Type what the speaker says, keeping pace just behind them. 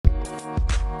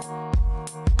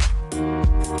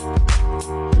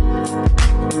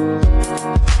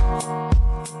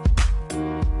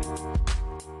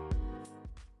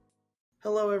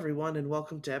everyone, and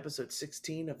welcome to episode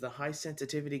 16 of the High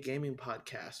Sensitivity Gaming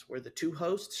Podcast, where the two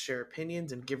hosts share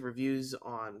opinions and give reviews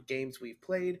on games we've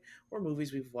played or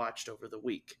movies we've watched over the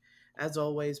week. As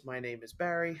always, my name is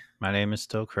Barry, My name is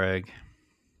still Craig.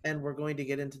 and we're going to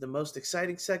get into the most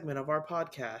exciting segment of our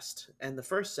podcast. And the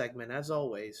first segment, as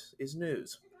always, is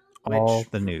news, All which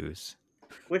the news.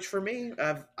 which for me,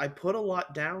 I put a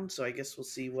lot down, so I guess we'll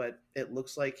see what it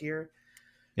looks like here.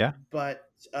 Yeah. But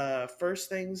first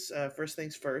things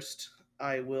first.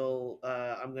 I'm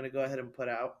gonna go ahead and put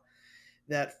out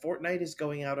that Fortnite is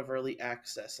going out of early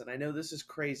access, and I know this is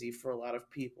crazy for a lot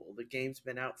of people. The game's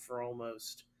been out for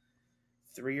almost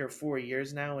 3 or 4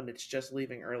 years now, and it's just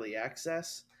leaving early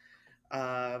access.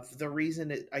 The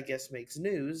reason it, I guess, makes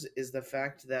news is the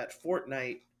fact that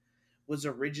Fortnite was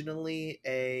originally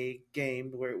a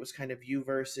game where it was kind of you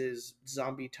versus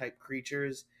zombie type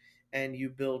creatures, and you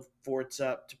build forts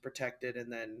up to protect it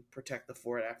and then protect the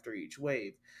fort after each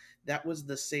wave. That was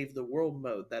the Save the World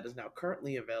mode that is now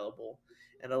currently available,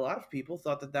 and a lot of people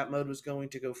thought that that mode was going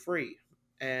to go free.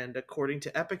 And according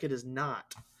to Epic, it is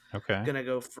not Okay. going to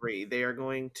go free. They are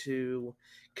going to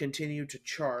continue to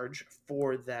charge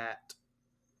for that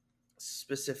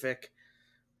specific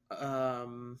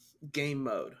game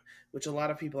mode, which a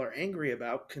lot of people are angry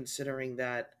about, considering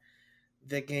that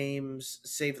the game's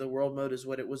Save the World mode is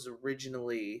what it was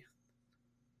originally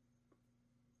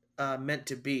meant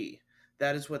to be.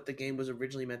 That is what the game was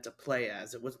originally meant to play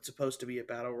as. It wasn't supposed to be a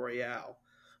battle royale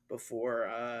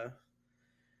before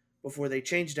they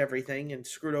changed everything and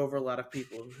screwed over a lot of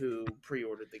people who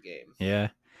pre-ordered the game. Yeah.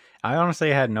 I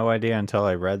honestly had no idea until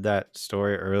I read that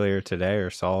story earlier today or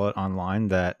saw it online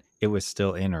that it was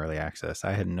still in early access.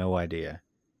 I had no idea.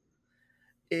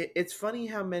 It's funny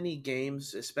how many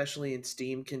games, especially in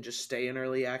Steam, can just stay in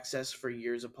early access for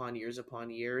years upon years upon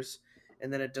years,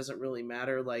 and then it doesn't really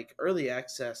matter. Like, early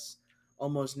access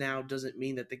almost now doesn't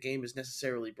mean that the game is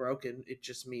necessarily broken. It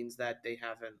just means that they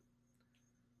haven't,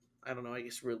 I don't know, I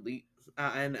guess, released,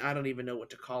 and I don't even know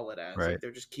what to call it as. Right. Like,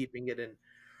 they're just keeping it in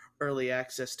early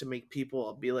access to make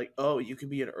people be like, oh, you can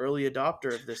be an early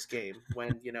adopter of this game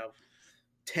when,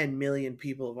 10 million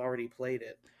people have already played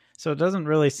it. So it doesn't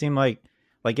really seem like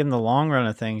in the long run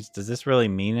of things, does this really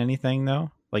mean anything though?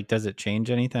 Like, does it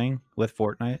change anything with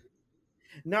Fortnite?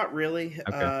 Not really.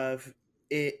 Okay.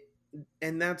 It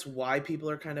and that's why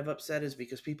people are kind of upset, is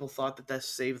because people thought that that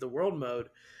Save the World mode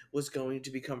was going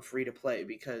to become free to play,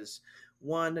 because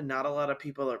one, not a lot of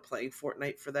people are playing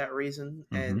Fortnite for that reason,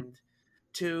 Mm-hmm. and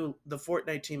two, the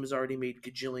Fortnite team has already made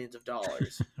gajillions of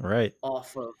dollars Right.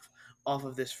 off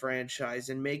of this franchise,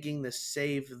 and making the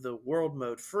Save the World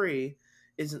mode free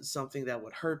isn't something that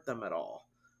would hurt them at all,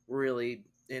 really,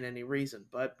 in any reason.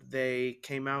 But they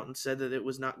came out and said that it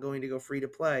was not going to go free to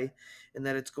play, and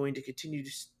that it's going to continue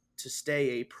to stay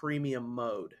a premium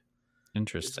mode,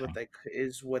 Interesting.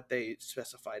 is what they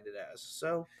specified it as.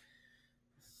 So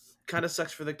kind of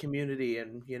sucks for the community,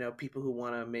 and people who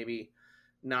want to maybe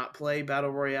not play battle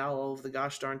royale all of the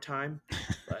gosh darn time.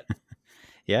 But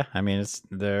Yeah, I mean it's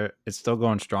still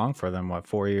going strong for them,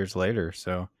 4 years later,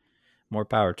 so more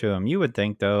power to them. You would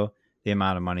think though, the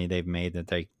amount of money they've made, that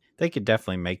they could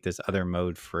definitely make this other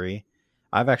mode free.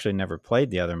 I've actually never played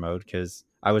the other mode because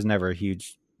I was never a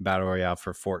huge battle royale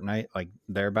for Fortnite. Like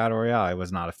their battle royale, I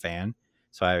was not a fan,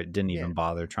 so I didn't yeah, even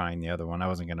bother trying the other one. I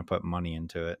wasn't going to put money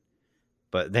into it.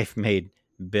 But they've made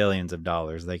billions of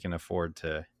dollars. They can afford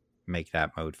to make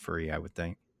that mode free, I would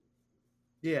think.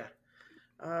 yeah.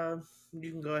 Uh, you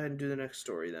can go ahead and do the next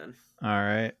story then. All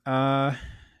right.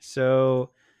 So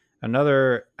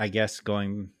another, I guess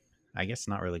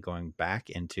not really going back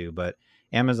into, but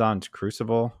Amazon's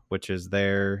Crucible, which is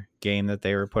their game that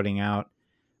they were putting out,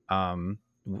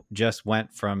 just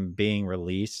went from being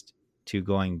released to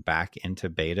going back into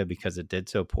beta because it did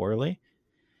so poorly.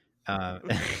 Uh,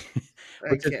 I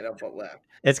which is, can't help but laugh.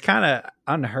 it's kind of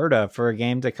unheard of for a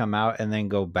game to come out and then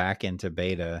go back into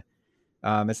beta.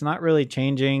 It's not really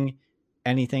changing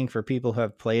anything for people who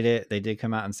have played it. They did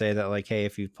come out and say that, like, hey,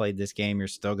 if you've played this game, you're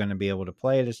still going to be able to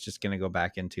play it. It's just going to go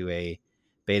back into a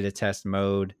beta test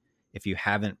mode. If you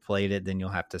haven't played it, then you'll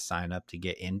have to sign up to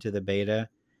get into the beta.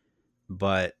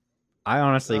 But I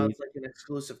honestly, It's like an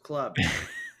exclusive club.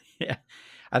 yeah,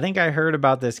 I think I heard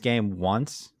about this game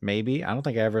once, maybe. I don't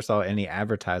think I ever saw any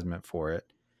advertisement for it.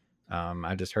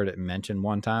 I just heard it mentioned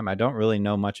one time. I don't really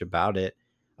know much about it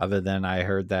other than I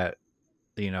heard that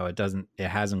it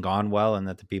hasn't gone well and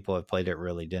that the people who have played it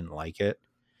really didn't like it.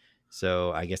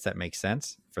 So I guess that makes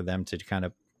sense for them to kind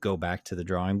of go back to the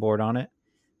drawing board on it.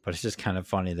 But it's just kind of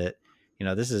funny that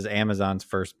this is Amazon's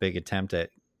first big attempt at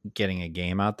getting a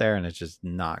game out there, and it's just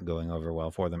not going over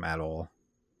well for them at all.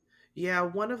 Yeah,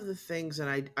 one of the things,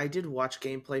 and I did watch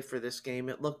gameplay for this game.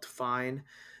 It looked fine.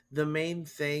 The main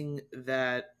thing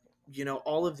that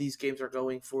all of these games are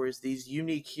going for is these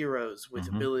unique heroes with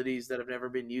Hmm. abilities that have never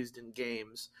been used in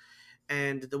games.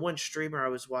 And the one streamer I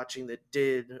was watching that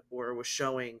did or was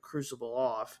showing Crucible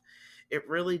off, it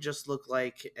really just looked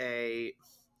like a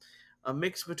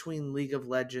mix between League of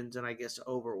Legends and I guess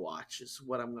Overwatch is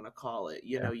what I'm going to call it.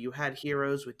 Yeah. You had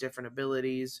heroes with different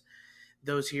abilities.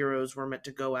 Those heroes were meant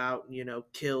to go out and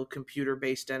kill computer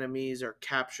based enemies or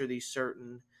capture these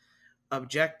certain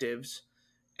objectives,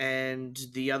 and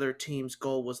the other team's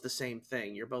goal was the same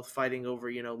thing. You're both fighting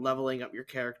over leveling up your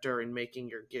character and making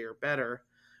your gear better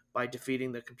by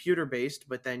defeating the computer based,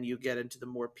 but then you get into the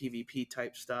more PvP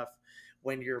type stuff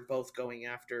when you're both going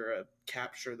after a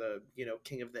capture the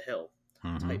king of the hill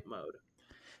Hmm. type mode.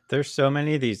 There's so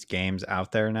many of these games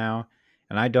out there now,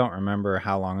 and I don't remember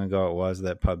how long ago it was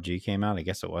that PUBG came out. I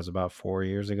guess it was about 4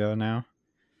 years ago now.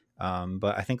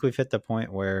 But I think we've hit the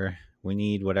point where we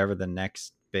need whatever the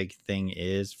next big thing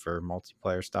is for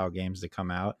multiplayer style games to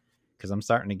come out, because I'm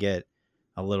starting to get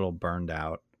a little burned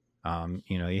out.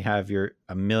 You have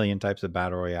a million types of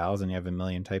battle royales, and you have a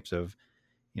million types of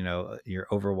your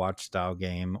Overwatch style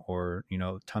game, or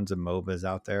tons of MOBAs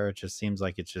out there. It just seems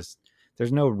like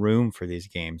there's no room for these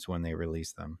games when they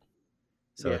release them.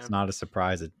 So Yeah. it's not a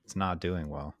surprise it's not doing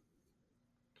well.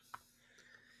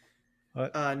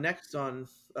 But Next on,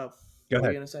 oh, go what were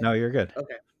ahead. you gonna say? No, you're good.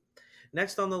 Okay.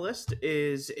 Next on the list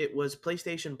is it was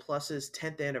PlayStation Plus's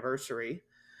 10th anniversary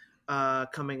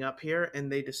coming up here, and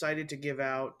they decided to give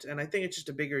out, and I think it's just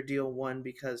a bigger deal, one,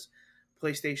 because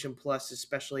PlayStation Plus,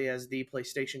 especially as the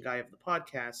PlayStation guy of the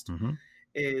podcast, Hmm.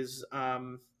 is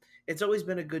it's always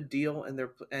been a good deal, and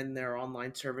their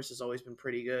online service has always been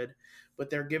pretty good. But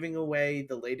they're giving away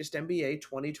the latest NBA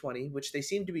 2020, which they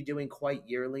seem to be doing quite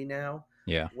yearly now.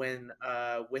 Yeah, When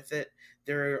with it,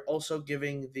 they're also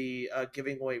giving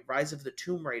away Rise of the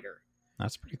Tomb Raider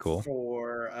that's pretty cool.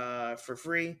 for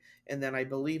free, and then I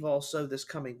believe also this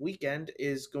coming weekend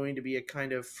is going to be a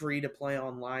kind of free to play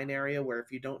online area where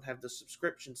if you don't have the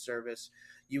subscription service,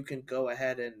 you can go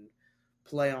ahead and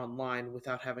play online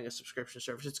without having a subscription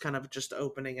service. It's kind of just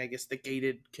opening, I guess, the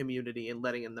gated community and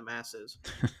letting in the masses.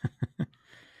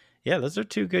 Yeah, those are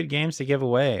two good games to give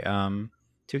away.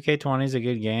 2K20 is a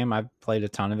good game. I've played a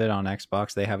ton of it on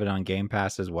Xbox. They have it on Game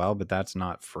Pass as well, but that's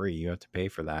not free. You have to pay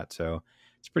for that. So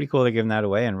it's pretty cool they're giving that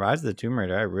away. And Rise of the Tomb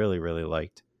Raider, I really, really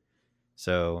liked.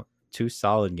 So two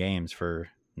solid games for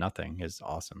nothing is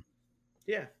awesome.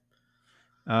 Yeah.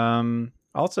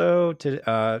 Also,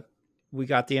 we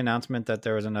got the announcement that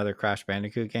there was another Crash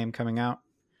Bandicoot game coming out,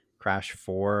 Crash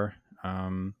 4.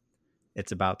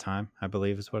 It's About Time, I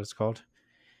believe is what it's called.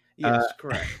 Uh, Yes,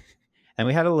 correct. and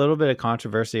we had a little bit of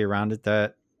controversy around it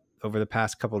that over the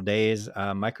past couple of days,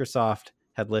 Microsoft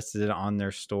had listed it on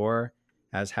their store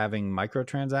as having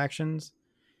microtransactions,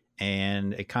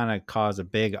 and it kind of caused a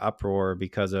big uproar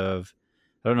because of,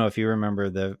 I don't know if you remember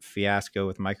the fiasco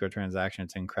with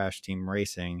microtransactions in Crash Team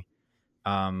Racing.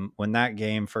 When that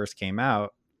game first came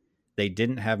out, they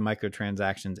didn't have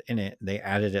microtransactions in it. They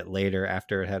added it later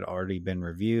after it had already been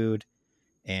reviewed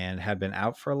and had been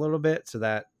out for a little bit, so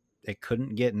that it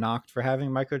couldn't get knocked for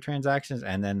having microtransactions,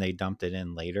 and then they dumped it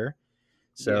in later.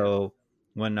 Yeah. So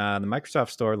when the Microsoft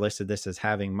Store listed this as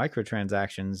having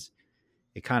microtransactions,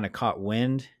 it kind of caught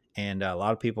wind, and a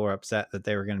lot of people were upset that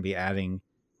they were going to be adding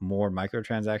more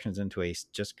microtransactions into a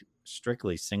just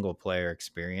strictly single player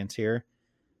experience here.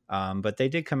 But they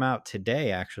did come out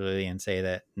today actually and say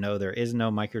that no, there is no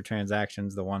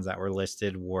microtransactions. The ones that were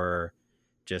listed were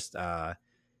just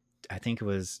I think it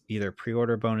was either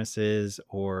pre-order bonuses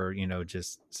or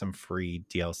just some free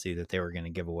DLC that they were going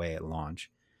to give away at launch.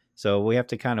 So we have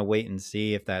to kind of wait and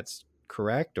see if that's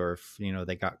correct, or if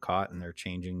they got caught and they're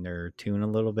changing their tune a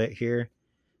little bit here.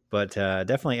 But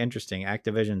definitely interesting.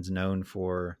 Activision's known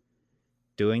for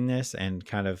doing this and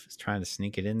kind of trying to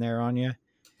sneak it in there on you.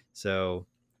 So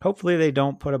hopefully they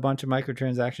don't put a bunch of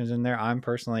microtransactions in there. I'm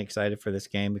personally excited for this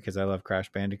game because I love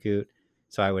Crash Bandicoot.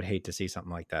 So I would hate to see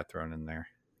something like that thrown in there.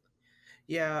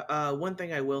 Yeah, one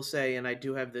thing I will say, and I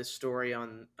do have this story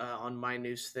on my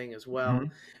news thing as well.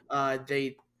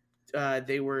 Mhm.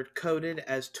 They were coded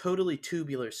as totally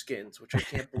tubular skins, which I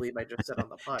can't believe I just said on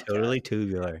the podcast. Totally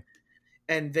tubular.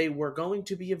 And they were going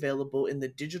to be available in the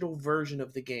digital version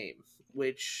of the game,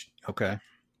 which Okay.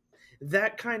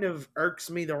 that kind of irks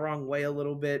me the wrong way a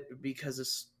little bit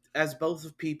because as both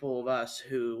of people of us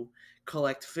who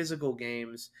collect physical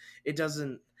games, it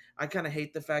doesn't. I kind of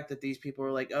hate the fact that these people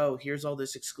are like, "Oh, here's all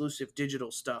this exclusive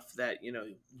digital stuff that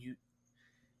you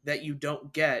that you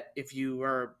don't get if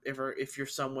you're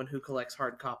someone who collects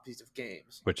hard copies of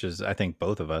games. Which is, I think,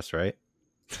 both of us, right?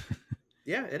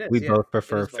 Yeah, it We is. Yeah, both it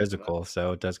prefer is both of us. physical,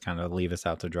 so it does kind of leave us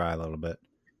out to dry a little bit,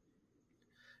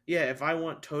 Yeah, if I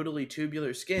want totally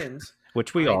tubular skins,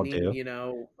 which we I all need,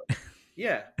 do.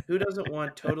 yeah, who doesn't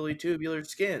want totally tubular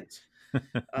skins?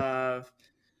 Uh,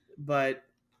 but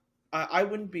I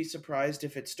wouldn't be surprised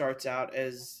if it starts out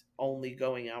as only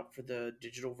going out for the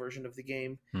digital version of the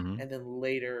game, Hmm. and then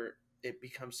later it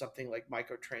becomes something like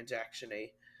microtransaction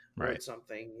a, where Right. it's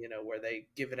something where they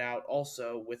give it out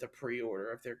also with a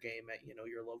pre-order of their game at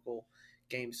your local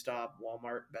GameStop,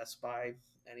 Walmart, Best Buy,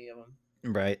 any of them.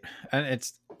 Right.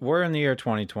 And we're in the year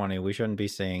 2020. We shouldn't be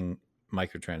seeing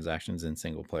microtransactions in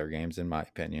single player games, in my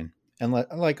opinion. And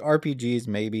like RPGs,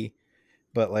 maybe,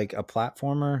 but like a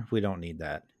platformer, we don't need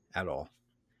that at all.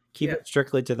 Keep Yeah, it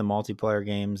strictly to the multiplayer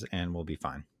games and we'll be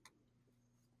fine.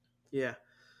 yeah.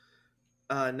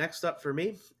 Next up for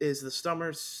me is the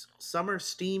summer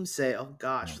Steam sale.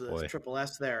 Gosh, Oh the boy. triple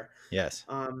S there. Yes.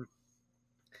 Um,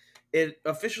 it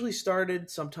officially started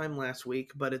sometime last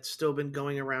week, but it's still been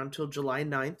going around till July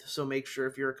 9th. So make sure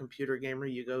if you're a computer gamer,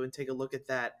 you go and take a look at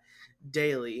that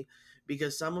daily,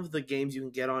 because some of the games you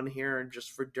can get on here are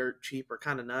just for dirt cheap or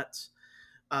kind of nuts.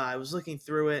 I was looking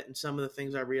through it, and some of the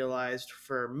things I realized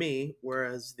for me,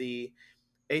 whereas the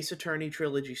Ace Attorney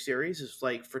trilogy series is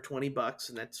like for $20,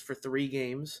 and that's for 3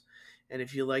 games. And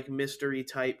if you like mystery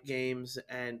type games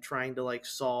and trying to like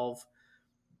solve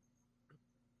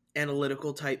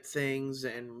analytical type things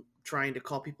and trying to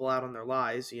call people out on their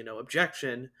lies,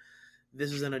 objection.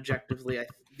 This is an objectively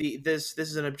this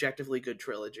is an objectively good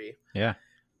trilogy. Yeah.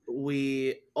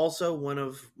 We also one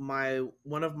of my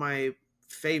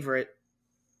favorite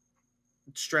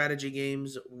strategy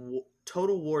games,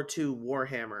 Total War 2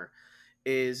 Warhammer,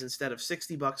 is instead of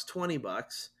 $60,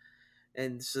 $20,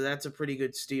 and so that's a pretty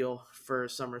good steal for a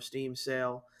summer Steam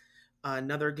sale.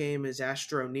 Another game is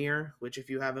Astroneer, which if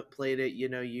you haven't played it,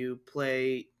 you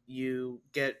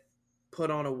get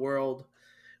put on a world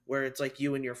where it's like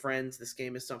you and your friends. This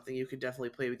game is something you could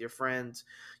definitely play with your friends.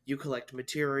 You collect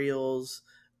materials,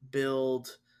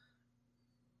 build.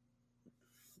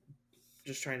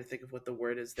 Just trying to think of what the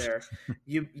word is there.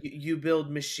 You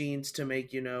build machines to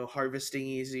make harvesting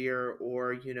easier,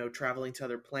 or traveling to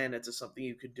other planets is something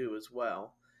you could do as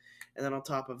well. And then on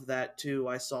top of that, too,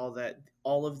 I saw that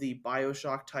all of the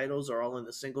Bioshock titles are all in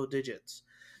the single digits.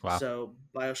 Wow. So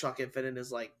Bioshock Infinite is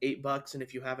like $8, and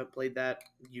if you haven't played that,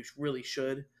 you really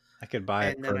should. I could buy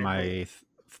it And then for my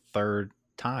third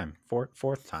time,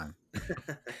 fourth time.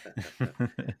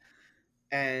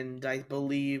 and I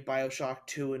believe Bioshock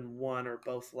 2 and 1 are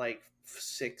both like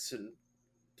 $6 and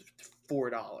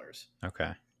 $4.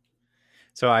 Okay.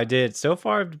 So I did. So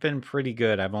far, I've been pretty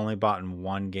good. I've only bought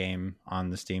one game on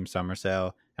the Steam Summer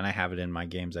Sale, and I have it in my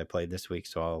games I played this week,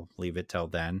 so I'll leave it till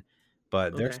then.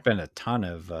 But there's Okay. been a ton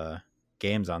of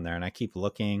games on there, and I keep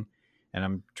looking, and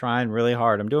I'm trying really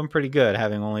hard. I'm doing pretty good,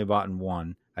 having only bought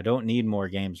one. I don't need more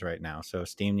games right now, so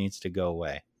Steam needs to go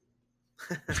away.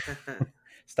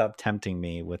 Stop tempting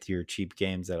me with your cheap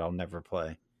games that I'll never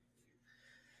play.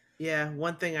 Yeah,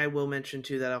 one thing I will mention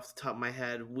too, that off the top of my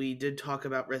head, we did talk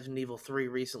about Resident Evil 3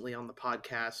 recently on the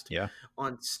podcast. Yeah.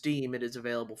 On Steam, it is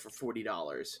available for $40,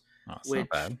 Oh, it's not which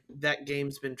bad.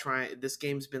 this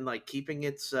game's been like keeping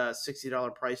its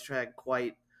 $60 price tag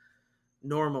quite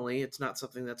normally. It's not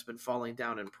something that's been falling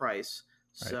down in price.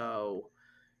 Right. So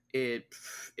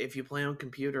if you play on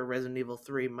computer, Resident Evil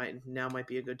 3 might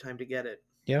be a good time to get it.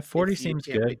 Yeah, 40 If you seems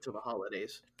can't good. wait till the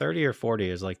holidays. 30 or 40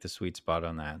 is like the sweet spot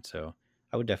on that. So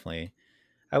I would definitely,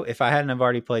 if I hadn't have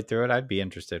already played through it, I'd be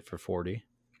interested for 40.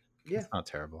 Yeah. It's not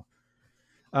terrible.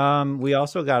 We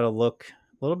also got a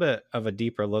little bit of a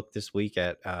deeper look this week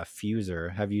at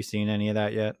Fuser. Have you seen any of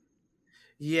that yet?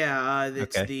 Yeah,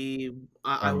 it's Okay. the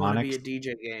I want to be Harmonix. a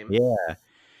DJ game. Yeah.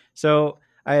 So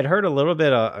I had heard a little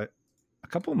bit a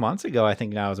couple months ago, I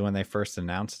think now is when they first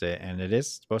announced it, and it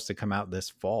is supposed to come out this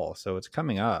fall. So it's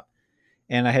coming up.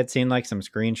 And I had seen like some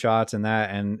screenshots and that,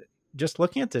 and just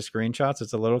looking at the screenshots,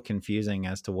 it's a little confusing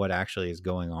as to what actually is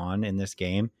going on in this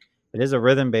game. It is a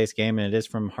rhythm-based game, and it is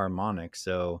from Harmonix,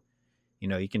 so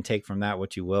you can take from that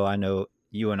what you will. I know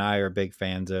you and I are big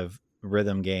fans of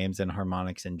rhythm games and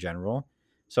Harmonix in general,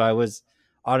 so I was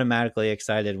automatically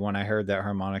excited when I heard that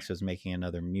Harmonix was making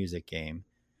another music game.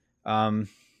 Um,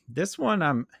 this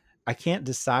one, I can't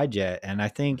decide yet, and I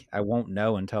think I won't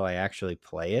know until I actually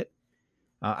play it.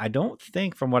 I don't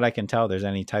think, from what I can tell, there's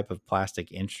any type of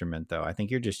plastic instrument, though. I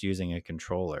think you're just using a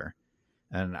controller.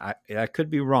 And I could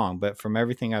be wrong, but from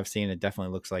everything I've seen, it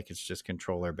definitely looks like it's just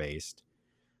controller based,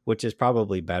 which is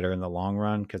probably better in the long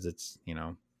run because it's,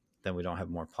 then we don't have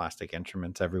more plastic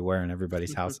instruments everywhere in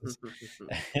everybody's houses.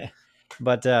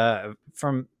 But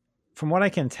from what I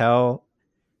can tell,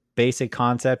 basic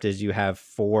concept is you have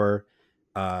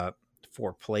uh,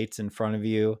 four plates in front of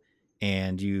you,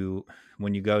 and you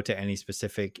when you go to any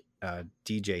specific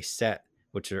DJ set,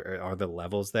 which are the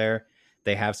levels there,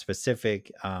 they have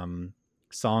specific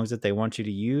songs that they want you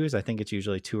to use. I think it's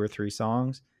usually 2 or 3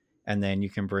 songs, and then you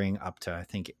can bring up to I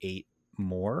think 8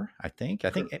 more. I think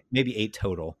maybe 8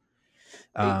 total.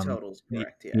 Eight Um, totals,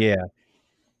 correct? Yeah. yeah,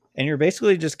 and you're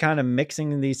basically just kind of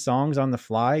mixing these songs on the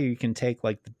fly. You can take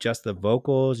like just the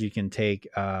vocals, you can take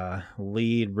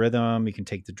lead rhythm, you can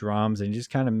take the drums, and just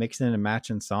kind of mixing and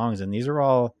matching songs. And these are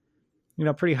all,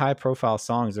 pretty high profile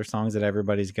songs. They're songs that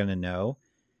everybody's going to know.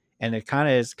 And it kind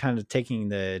of is kind of taking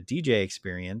the DJ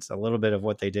experience, a little bit of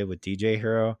what they did with DJ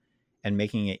Hero, and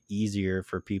making it easier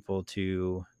for people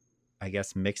to, I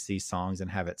guess, mix these songs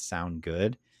and have it sound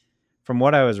good. From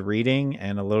what I was reading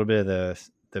and a little bit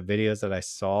of the videos that I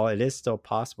saw, it is still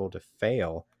possible to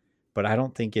fail, but I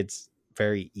don't think it's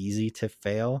very easy to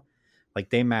fail. Like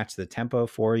they match the tempo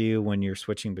for you when you're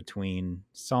switching between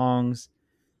songs.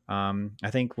 I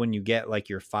think when you get like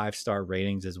your 5-star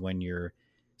ratings is when you're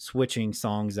switching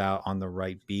songs out on the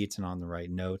right beats and on the right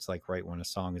notes, like right when a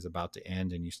song is about to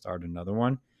end and you start another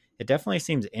one. It definitely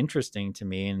seems interesting to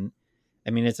me. And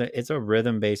I mean, it's a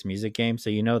rhythm based music game, so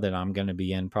you know that I'm going to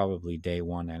be in probably day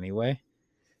one anyway.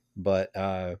 But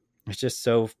it's just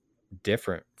so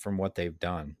different from what they've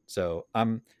done. So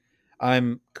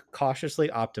I'm cautiously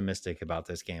optimistic about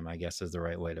this game, I guess is the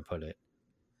right way to put it.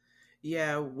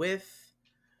 Yeah, with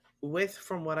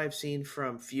from what I've seen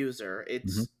from Fuser,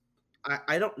 Mm-hmm.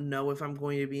 I don't know if I'm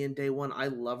going to be in day one. I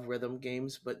love rhythm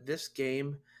games, but this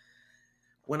game,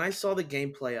 when I saw the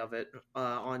gameplay of it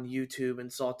on YouTube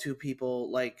and saw two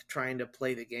people like trying to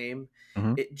play the game,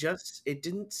 Mm-hmm. it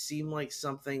didn't seem like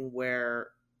something where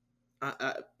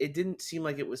it didn't seem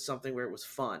like it was something where it was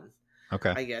fun.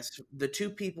 Okay. I guess the two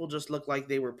people just looked like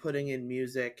they were putting in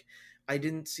music. I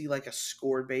didn't see like a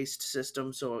score based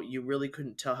system, so you really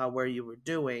couldn't tell how where you were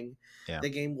doing. Yeah. The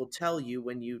game will tell you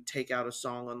when you take out a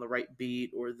song on the right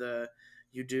beat, or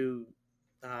you do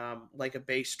like a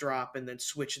bass drop and then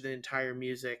switch the entire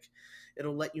music.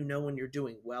 It'll let you know when you're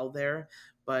doing well there,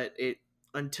 but it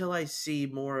until I see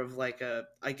more of like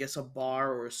I guess a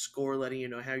bar or a score letting you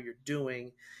know how you're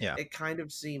doing, Yeah. it kind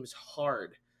of seems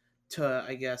hard to,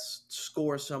 I guess,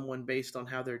 score someone based on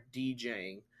how they're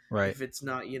DJing. Right. If it's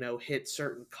not, hit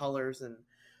certain colors and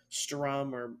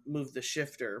strum or move the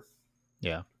shifter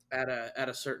Yeah. at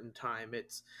a certain time.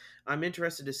 I'm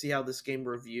interested to see how this game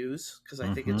reviews because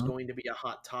I think it's Mm-hmm. going to be a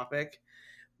hot topic.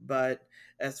 But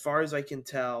as far as I can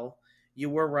tell, you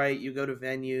were right. You go to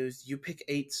venues, you pick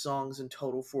 8 songs in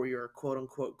total for your quote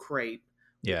unquote crate,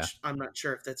 Yeah. which I'm not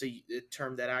sure if that's a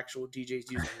term that actual DJs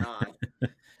use or not,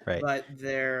 Right. but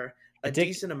they're I a think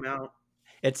decent amount.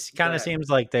 it's Go kind of ahead. seems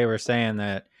like they were saying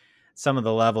that some of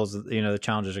the levels, the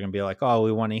challenges are going to be like, oh,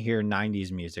 we want to hear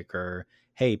 90s music, or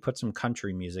hey, put some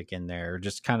country music in there, or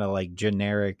just kind of like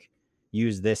generic,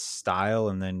 use this style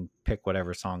and then pick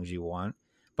whatever songs you want.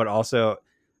 But also,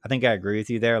 I think I agree with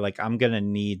you there. Like, I'm going to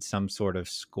need some sort of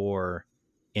score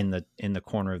in the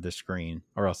corner of the screen,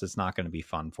 or else it's not going to be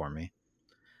fun for me.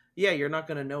 Yeah, you're not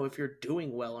going to know if you're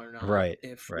doing well or not Right.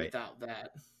 if Right. without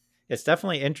that. It's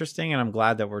definitely interesting, and I'm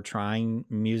glad that we're trying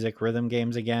music rhythm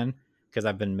games again because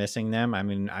I've been missing them. I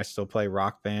mean, I still play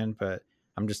Rock Band, but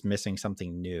I'm just missing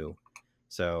something new.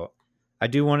 So I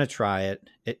do want to try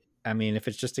it. I mean, if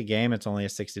it's just a game, it's only a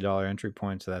 $60 entry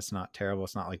point, so that's not terrible.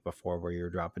 It's not like before where you're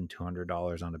dropping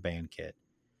 $200 on a band kit.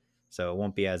 So it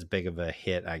won't be as big of a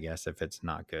hit, I guess, if it's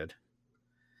not good.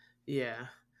 Yeah.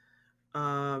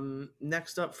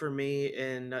 Next up for me,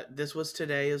 and this was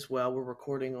today as well. We're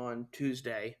recording on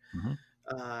Tuesday.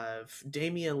 Mm-hmm.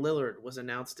 Damian Lillard was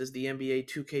announced as the NBA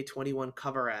 2K21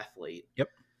 cover athlete, Yep.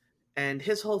 and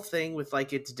his whole thing with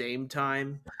like it's Dame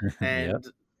time, Yep. and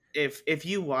if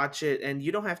you watch it, and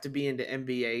you don't have to be into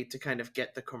NBA to kind of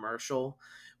get the commercial,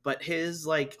 but his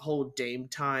like whole Dame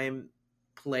time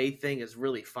play thing is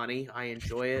really funny. I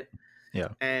enjoy it, Yeah.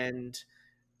 and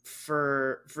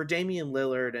for Damian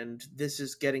Lillard, and this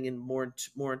is getting in more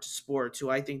into sports. Who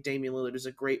I think Damian Lillard is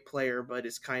a great player, but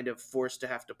is kind of forced to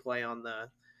have to play on the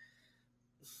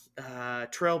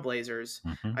Trailblazers.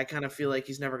 Mm-hmm. I kind of feel like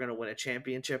he's never going to win a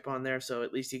championship on there, so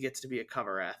at least he gets to be a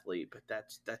cover athlete. But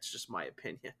that's just my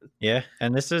opinion. Yeah,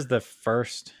 and this is the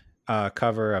first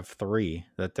cover of 3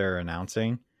 that they're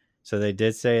announcing. So they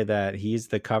did say that he's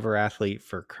the cover athlete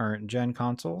for current gen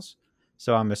consoles.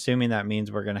 So I'm assuming that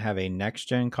means we're going to have a next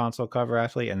gen console cover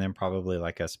athlete, and then probably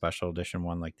like a special edition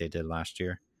one like they did last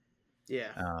year.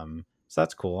 Yeah. So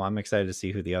that's cool. I'm excited to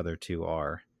see who the other two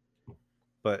are.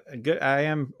 But good, I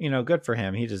am, good for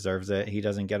him. He deserves it. He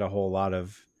doesn't get a whole lot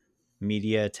of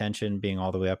media attention being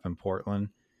all the way up in Portland.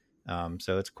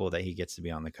 So it's cool that he gets to be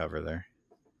on the cover there.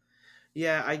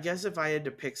 Yeah, I guess if I had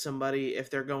to pick somebody, if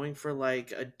they're going for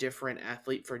like a different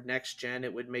athlete for next gen,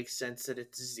 it would make sense that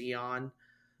it's Zion,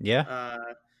 Yeah.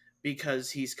 uh,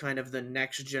 because he's kind of the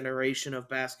next generation of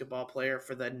basketball player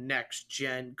for the next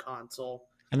gen console,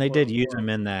 And they quote did use unquote. him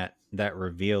in that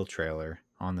reveal trailer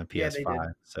on the Yeah, they did.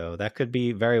 PS5. So that could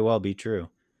be very well be true.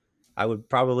 I would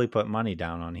probably put money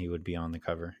down on he would be on the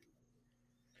cover.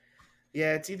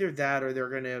 Yeah, it's either that or they're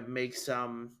gonna make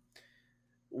some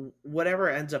whatever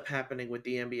ends up happening with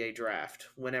the NBA draft,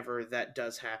 whenever that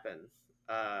does happen.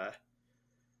 Uh,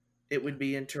 it would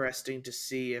be interesting to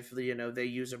see if they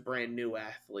use a brand new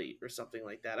athlete or something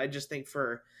like that. I just think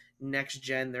for next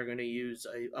gen they're going to use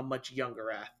a much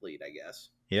younger athlete, I guess.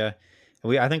 Yeah.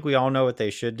 I think we all know what they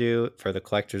should do for the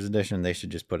collector's edition. They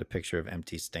should just put a picture of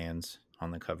empty stands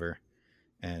on the cover.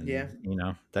 Yeah,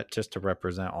 And, that just to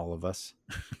represent all of us.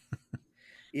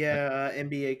 yeah.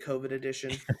 NBA COVID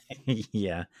edition.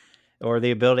 Yeah. Or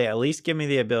the ability, at least give me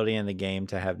the ability in the game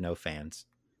to have no fans,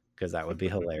 because that would be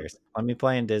hilarious. Let me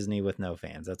play in Disney with no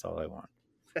fans. That's all I want.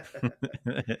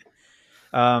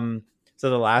 um, so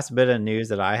the last bit of news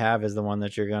that I have is the one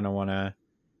that you're going to want to,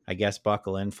 I guess,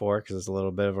 buckle in for, because it's a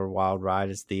little bit of a wild ride.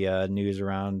 It's the news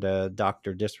around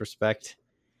Dr. Disrespect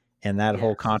and that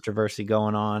whole Yes, controversy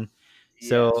going on.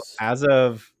 So yes. as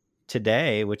of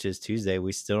today, which is Tuesday,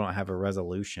 we still don't have a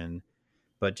resolution.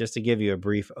 But just to give you a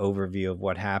brief overview of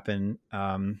what happened,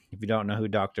 if you don't know who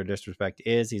Dr. Disrespect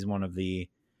is, he's one of the,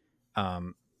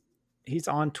 um, he's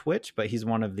on Twitch, but he's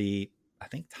one of the, I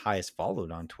think, highest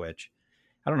followed on Twitch.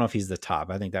 I don't know if he's the top.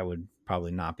 I think that would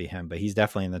probably not be him, but he's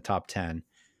definitely in the top 10.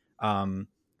 Um,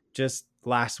 just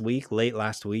late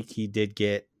last week, he did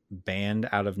get banned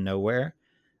out of nowhere.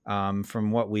 From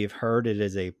what we've heard, it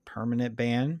is a permanent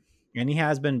ban, and he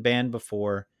has been banned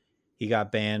before. He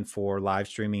got banned for live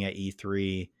streaming at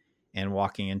E3 and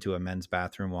walking into a men's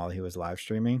bathroom while he was live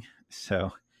streaming.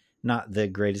 So, not the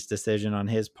greatest decision on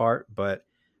his part, but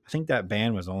I think that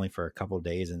ban was only for a couple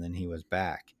days and then he was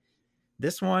back.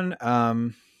 This one,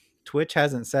 Twitch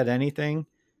hasn't said anything,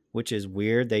 which is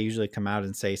weird. They usually come out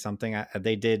and say something.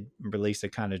 They did release a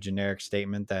kind of generic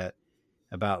statement that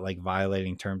about like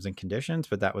violating terms and conditions,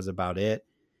 but that was about it.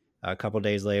 A couple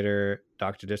days later,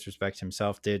 Dr. Disrespect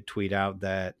himself did tweet out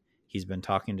that he's been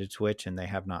talking to Twitch and they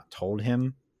have not told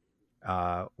him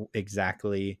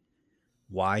exactly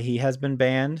why he has been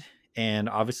banned. And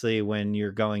obviously, when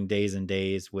you're going days and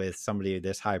days with somebody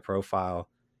this high profile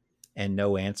and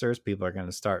no answers, people are going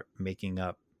to start making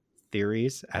up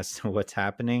theories as to what's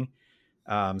happening.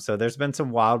 So there's been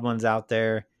some wild ones out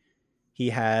there. He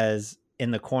has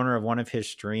in the corner of one of his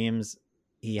streams,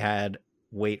 he had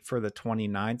wait for the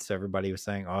 29th. So everybody was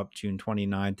saying, oh, June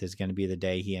 29th is going to be the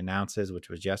day he announces, which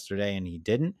was yesterday, and he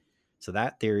didn't. So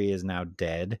that theory is now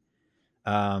dead.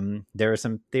 There are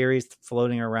some theories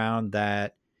floating around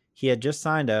that he had just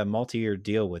signed a multi-year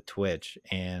deal with Twitch,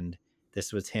 and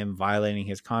this was him violating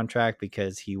his contract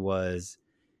because he was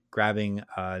grabbing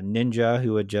Ninja,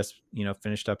 who had just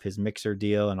finished up his Mixer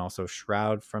deal, and also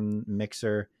Shroud from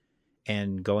Mixer,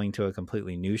 and going to a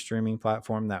completely new streaming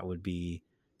platform that would be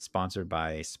sponsored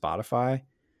by Spotify.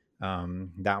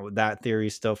 That theory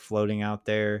is still floating out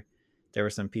there. There were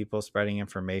some people spreading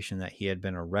information that he had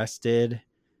been arrested.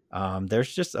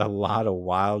 There's just a lot of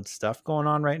wild stuff going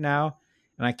on right now,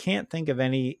 and I can't think of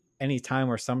any time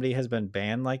where somebody has been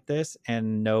banned like this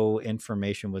and no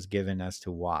information was given as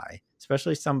to why,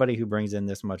 especially somebody who brings in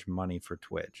this much money for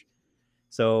Twitch.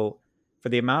 So for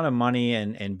the amount of money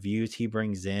and views he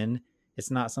brings in,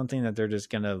 it's not something that they're just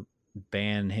gonna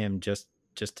ban him just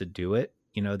to do it.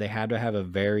 They had to have a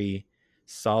very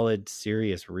solid,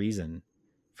 serious reason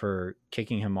for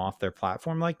kicking him off their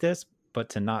platform like this. But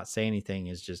to not say anything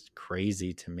is just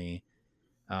crazy to me.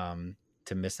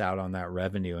 To miss out on that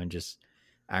revenue and just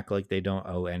act like they don't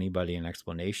owe anybody an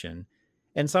explanation.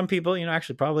 And some people,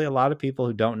 actually probably a lot of people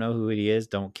who don't know who he is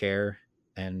don't care.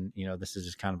 And, this is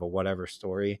just kind of a whatever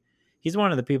story. He's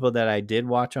one of the people that I did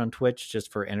watch on Twitch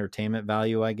just for entertainment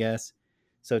value, I guess.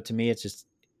 So to me, it's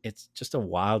just a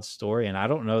wild story. And I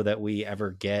don't know that we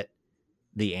ever get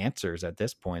the answers at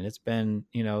this point. It's been,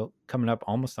 coming up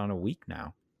almost on a week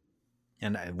now.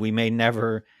 And we may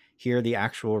never hear the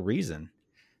actual reason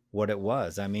what it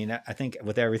was. I mean, I think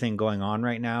with everything going on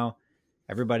right now,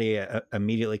 everybody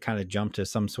immediately kind of jumped to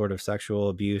some sort of sexual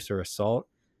abuse or assault.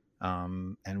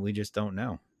 And we just don't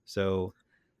know. So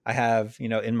I have,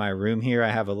 in my room here, I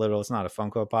have a little, it's not a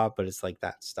Funko Pop, but it's like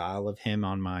that style of him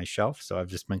on my shelf. So I've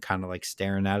just been kind of like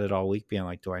staring at it all week, being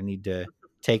like, do I need to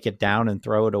take it down and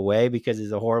throw it away because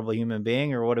he's a horrible human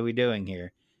being, or what are we doing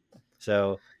here?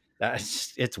 So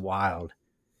it's wild.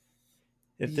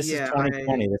 If this is Yeah,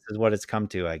 2020, this is what it's come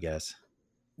to, I guess.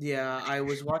 I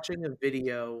was watching a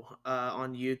video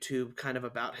on YouTube kind of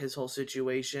about his whole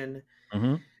situation.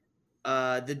 Hmm.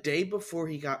 The day before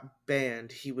he got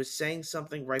banned, he was saying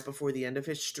something right before the end of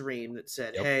his stream that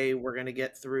said, Yep. "Hey, we're gonna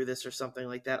get through this" or something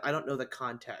like that. I don't know the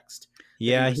context that he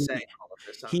Yeah, was saying all of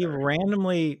this he under.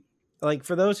 randomly, like,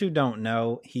 for those who don't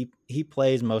know, he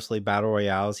plays mostly battle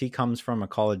royales. He comes from a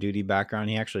Call of Duty background.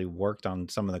 He actually worked on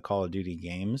some of the Call of Duty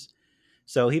games.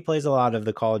 So he plays a lot of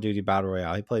the Call of Duty battle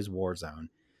royale. He plays Warzone.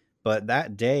 But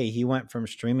that day he went from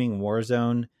streaming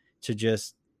Warzone to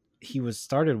just he was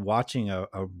started watching a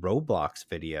Roblox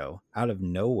video out of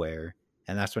nowhere.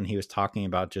 And that's when he was talking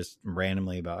about just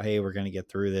randomly about, hey, we're gonna get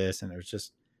through this. And it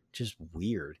was just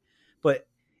weird. But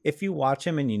if you watch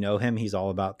him and you know him, he's all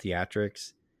about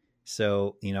theatrics.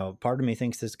 So, part of me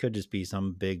thinks this could just be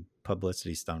some big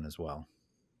publicity stunt as well.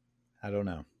 I don't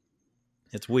know.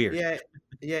 It's weird. Yeah,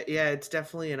 yeah. It's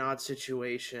definitely an odd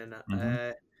situation. Hmm.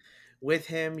 With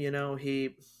him, he's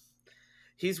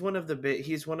one of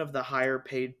the higher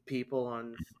paid people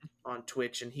on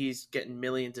Twitch, and he's getting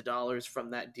millions of dollars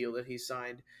from that deal that he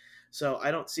signed. So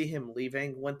I don't see him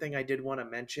leaving. One thing I did want to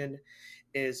mention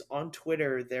is on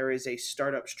Twitter there is a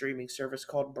startup streaming service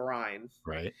called Brine,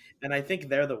 Right. and I think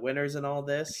they're the winners in all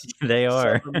this. They So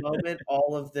are. the moment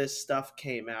all of this stuff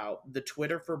came out, the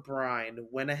Twitter for Brine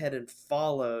went ahead and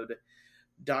followed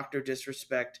Dr.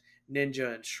 Disrespect,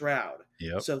 Ninja, and Shroud.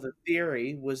 Yep. So the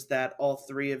theory was that all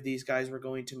three of these guys were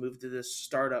going to move to this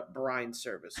startup brine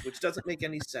service, which doesn't make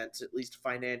any sense, at least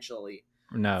financially,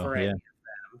 No, for any yeah. of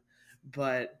them.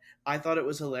 But I thought it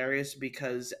was hilarious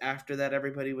because after that,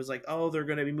 everybody was like, "Oh, they're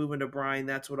going to be moving to brine.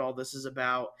 That's what all this is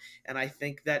about." And I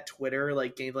think that Twitter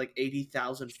like gained like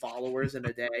 80,000 followers in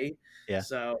a day. Yeah.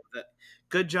 So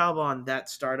good job on that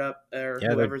startup or Yeah,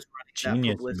 they're whoever's running that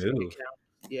genius publicity move. account.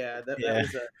 Yeah, that Yeah.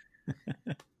 was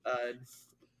a a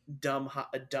dumb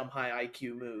high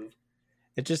IQ move.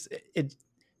 It just it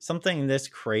something this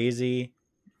crazy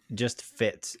just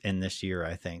fits in this year,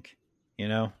 I think.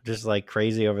 Just like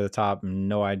crazy over the top,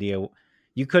 no idea.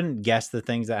 You couldn't guess the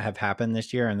things that have happened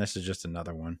this year, and this is just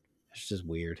another one. It's just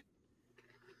weird.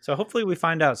 So hopefully we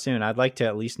find out soon. I'd like to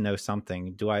at least know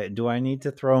something. Do I need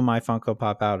to throw my Funko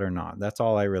Pop out or not? That's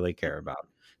all I really care about.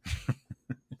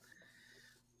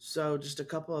 So, just a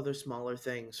couple other smaller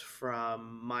things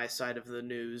from my side of the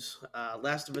news.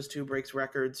 Last of Us 2 breaks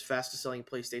records, fastest selling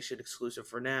PlayStation exclusive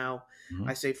for now. Mhm.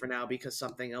 I say for now because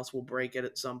something else will break it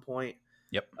at some point.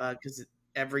 Yep. Because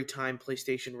every time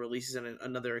PlayStation releases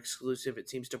another exclusive, it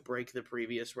seems to break the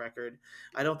previous record.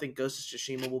 I don't think Ghost of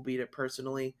Tsushima will beat it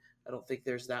personally. I don't think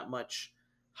there's that much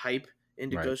hype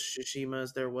into Right. Ghost of Tsushima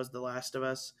as there was The Last of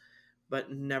Us,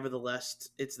 but nevertheless,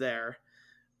 it's there.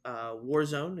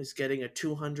 Warzone is getting a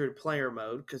 200 player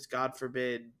mode because God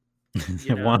forbid,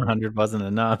 you know, 100 wasn't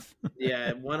enough.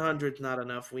 yeah, 100 is not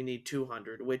enough. We need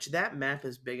 200, which that map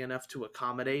is big enough to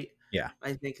accommodate. Yeah.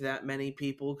 I think that many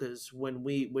people because when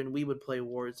we would play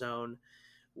Warzone,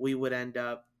 we would end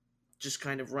up just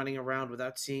kind of running around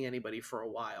without seeing anybody for a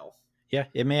while. Yeah,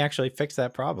 it may actually fix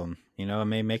that problem. It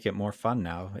may make it more fun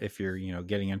now if you're,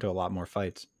 getting into a lot more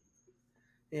fights.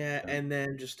 Yeah, So, and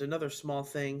then just another small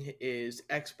thing is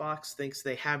Xbox thinks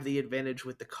they have the advantage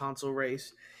with the console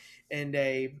race, and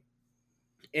a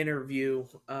interview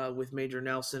with Major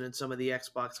Nelson and some of the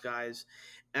Xbox guys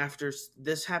after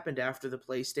this happened after the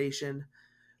PlayStation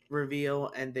reveal,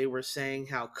 and they were saying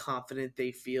how confident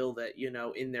they feel that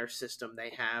in their system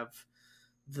they have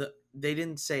they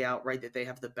didn't say outright that they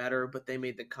have the better, but they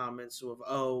made the comments of,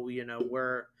 oh,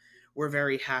 we're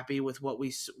very happy with what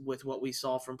we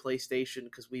saw from PlayStation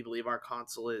because we believe our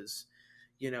console is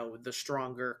the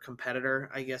stronger competitor,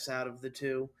 I guess, out of the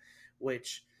two,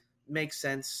 which makes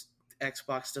sense.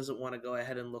 Xbox doesn't want to go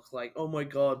ahead and look like, oh my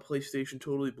god, PlayStation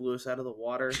totally blew us out of the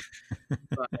water.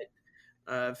 But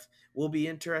uh, we'll be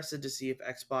interested to see if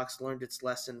Xbox learned its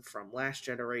lesson from last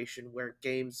generation where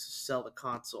games sell the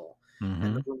console.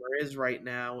 And the hmm. rumor is right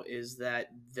now is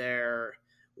that they're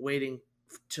waiting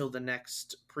till the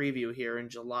next preview here in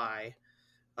July,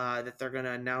 that they're going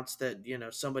to announce that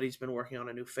somebody's been working on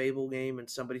a new Fable game and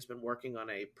somebody's been working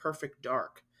on a Perfect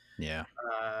Dark, Yeah.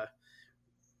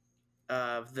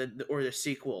 uh, the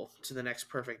sequel to the next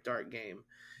Perfect Dark game.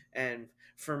 And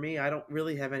for me, I don't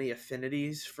really have any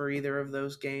affinities for either of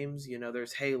those games.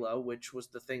 There's Halo, which was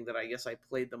the thing that I guess I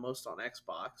played the most on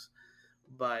Xbox,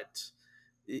 but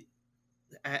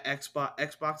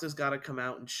Xbox has got to come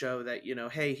out and show that,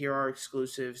 hey, here are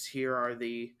exclusives,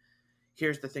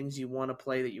 here's the things you want to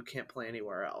play that you can't play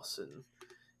anywhere else.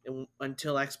 And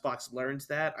until Xbox learns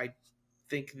that, I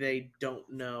think they don't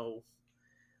know.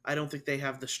 I don't think they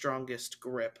have the strongest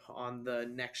grip on the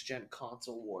next gen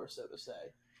console war, so to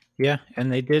say. Yeah,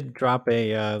 and they did drop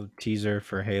a teaser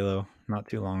for Halo not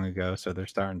too long ago, so they're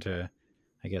starting to,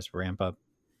 I guess, ramp up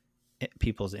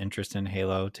people's interest in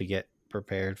Halo to get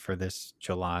prepared for this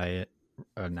July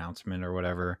announcement or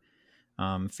whatever.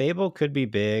 Fable could be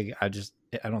big. I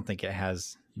don't think it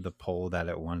has the pull that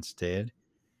it once did.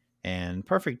 And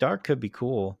Perfect Dark could be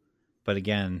cool, but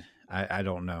again, I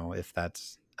don't know if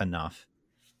that's enough.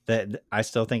 That I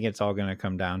still think it's all going to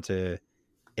come down to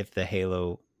if the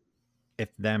Halo, if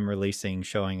them releasing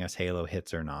showing us Halo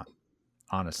hits or not.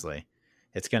 Honestly,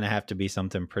 it's going to have to be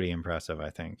something pretty impressive,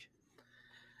 I think.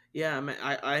 Yeah,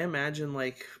 I imagine,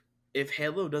 like, if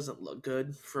Halo doesn't look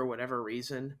good for whatever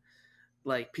reason,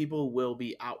 like, people will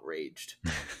be outraged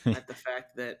at the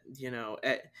fact that,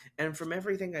 and from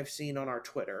everything I've seen on our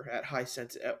Twitter at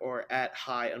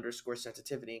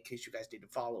high_sensitivity, in case you guys need to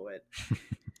follow it,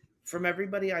 from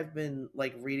everybody I've been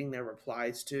like reading their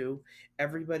replies to,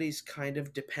 everybody's kind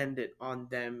of dependent on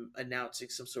them announcing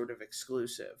some sort of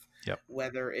exclusive, Yep.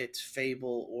 whether it's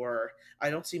Fable, or I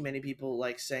don't see many people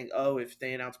like saying, "Oh, if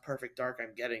they announce Perfect Dark,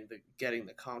 I'm getting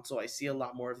the console." I see a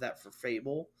lot more of that for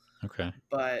Fable, Okay.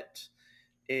 but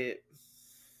it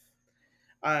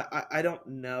I don't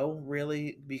know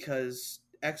really, because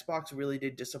Xbox really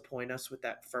did disappoint us with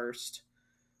that first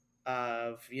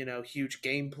of huge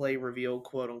gameplay reveal,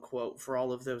 quote unquote, for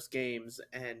all of those games,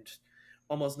 and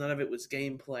almost none of it was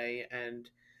gameplay.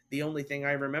 And the only thing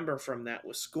I remember from that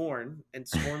was Scorn, and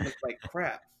Scorn looked like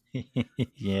crap.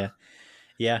 Yeah.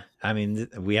 Yeah, I mean,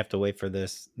 we have to wait for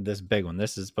this big one.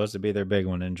 This is supposed to be their big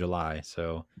one in July.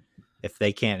 So if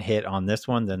they can't hit on this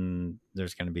one, then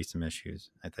there's going to be some issues,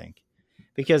 I think.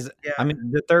 Because I Yeah,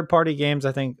 mean, the third party games,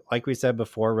 I think, like we said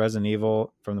before, Resident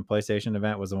Evil from the PlayStation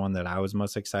event was the one that I was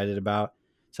most excited about.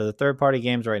 So the third party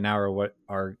games right now are what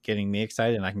are getting me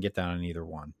excited, and I can get down on either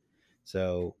one.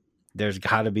 So there's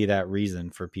got to be that reason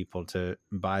for people to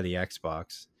buy the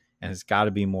Xbox, and it's got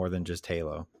to be more than just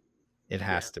Halo. It yeah.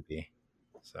 has to be.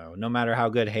 So no matter how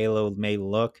good Halo may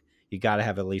look, you got to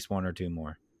have at least one or two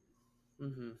more.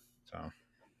 Hmm. So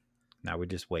now we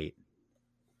just wait.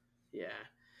 Yeah.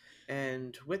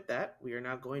 And with that, we are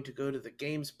now going to go to the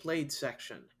games played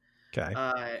section. Okay.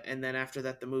 And then after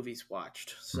that, the movies watched.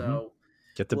 Mm-hmm. So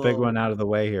Get the big one we'll out of the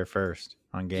way here first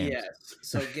on games. Yes.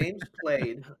 So games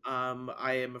played.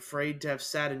 I am afraid to have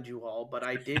saddened you all, but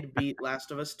I did beat Last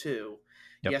of Us 2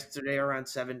 Yep. yesterday around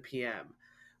 7 p.m.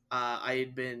 I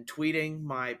had been tweeting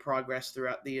my progress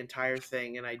throughout the entire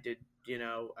thing, and I did, and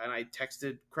I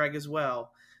texted Craig as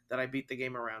well that I beat the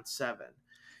game around 7.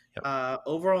 Yep.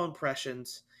 Overall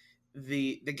impressions: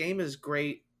 the game is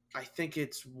great. I think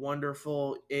it's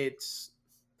wonderful. Is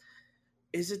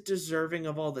it deserving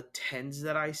of all the tens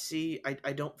that I see?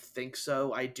 I don't think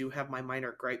so. I do have my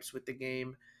minor gripes with the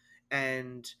game,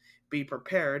 and be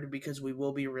prepared because we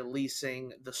will be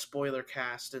releasing the spoiler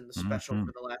cast and the special Mm-hmm.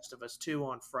 for The Last of Us 2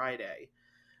 on Friday.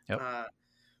 Yep. Uh,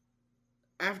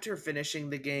 After finishing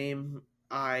the game,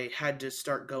 I had to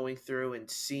start going through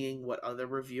and seeing what other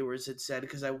reviewers had said,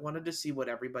 because I wanted to see what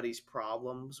everybody's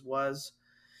problems was.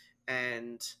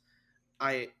 And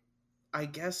I I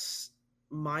guess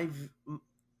my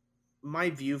my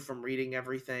view from reading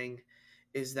everything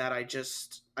is that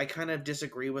I kind of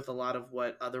disagree with a lot of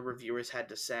what other reviewers had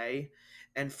to say.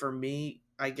 And for me,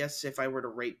 I guess if I were to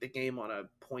rate the game on a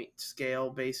point scale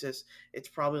basis, it's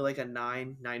probably like a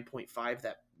 9.5.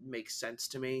 That makes sense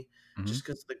to me, Mm-hmm. just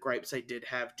because the gripes I did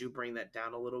have do bring that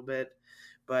down a little bit.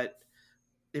 But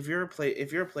if you're a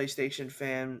PlayStation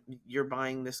fan, you're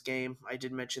buying this game. I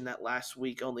did mention that last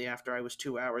week, only after I was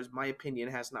 2 hours. My opinion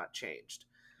has not changed.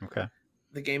 Okay.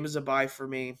 The game is a buy for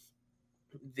me.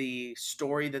 The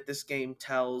story that this game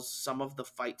tells, some of the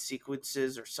fight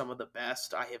sequences are some of the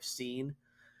best I have seen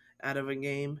out of a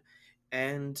game.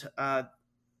 And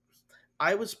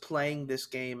I was playing this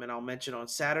game, and I'll mention on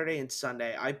Saturday and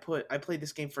Sunday, I played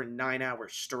this game for 9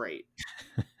 hours straight.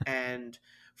 And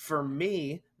for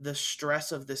me, the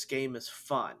stress of this game is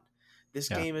fun. This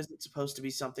Yeah. game isn't supposed to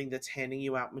be something that's handing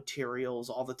you out materials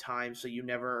all the time, so you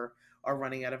never are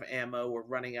running out of ammo or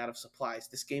running out of supplies.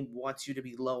 This game wants you to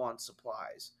be low on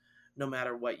supplies no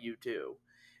matter what you do.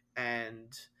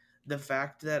 And the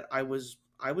fact that I was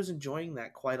enjoying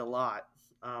that quite a lot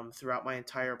throughout my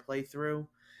entire playthrough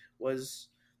was,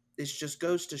 it just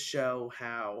goes to show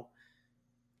how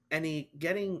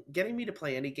getting me to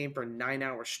play any game for 9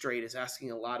 hours straight is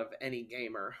asking a lot of any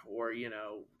gamer, or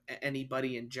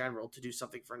anybody in general, to do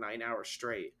something for 9 hours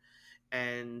straight.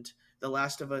 And The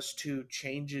Last of Us 2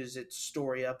 changes its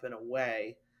story up in a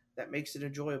way that makes it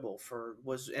enjoyable it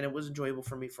was enjoyable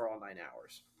for me for all 9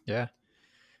 hours. Yeah.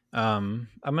 I'm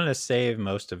gonna save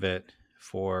most of it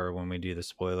for when we do the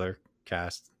spoiler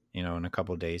cast, in a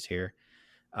couple days here.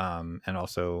 And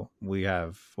also we'll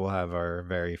have our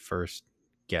very first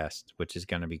guest, which is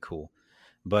gonna be cool.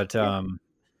 But Yeah,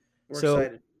 we're so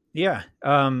excited. yeah,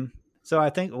 so I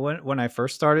think when I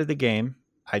first started the game,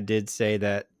 I did say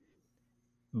that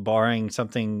barring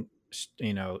something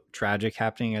tragic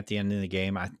happening at the end of the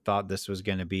game, I thought this was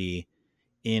going to be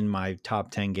in my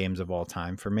top 10 games of all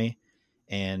time for me.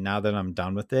 And now that I'm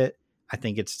done with it, I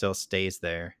think it still stays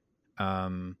there.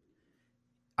 um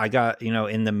I got,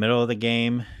 in the middle of the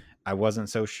game, I wasn't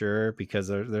so sure because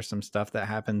there's some stuff that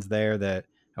happens there that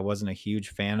I wasn't a huge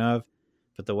fan of,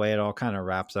 but the way it all kind of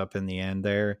wraps up in the end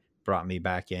there brought me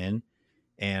back in.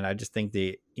 And I just think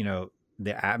the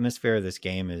atmosphere of this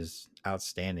game is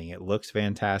outstanding. It looks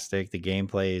fantastic. The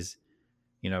gameplay is,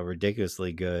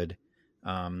 ridiculously good.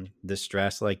 The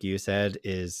stress, like you said,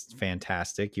 is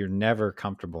fantastic. You're never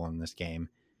comfortable in this game,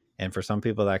 and for some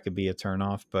people that could be a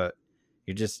turnoff. But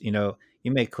you're just,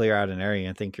 you may clear out an area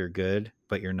and think you're good,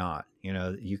 but you're not.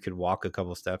 You could walk a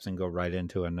couple steps and go right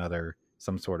into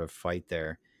some sort of fight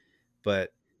there.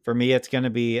 But for me, it's going to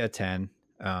be a 10.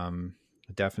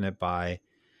 Definite buy.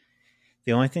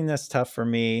 The only thing that's tough for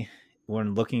me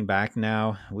when looking back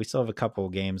now, we still have a couple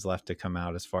of games left to come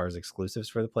out as far as exclusives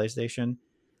for the PlayStation.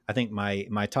 I think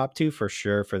my top two for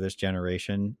sure for this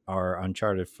generation are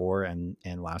Uncharted 4 and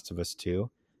Last of Us 2.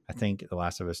 I think The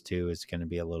Last of Us 2 is going to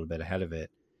be a little bit ahead of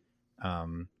it.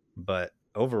 But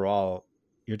overall,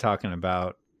 you're talking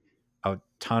about a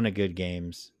ton of good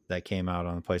games that came out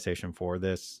on the PlayStation 4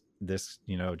 this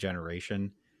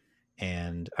generation,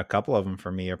 and a couple of them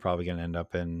for me are probably going to end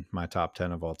up in my top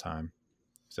 10 of all time.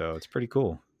 So it's pretty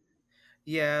cool.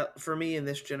 Yeah, for me in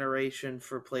this generation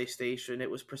for PlayStation, it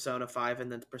was Persona 5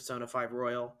 and then Persona 5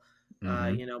 Royal.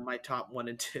 Mm-hmm. My top one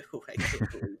and two. I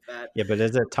can't believe that. Yeah, but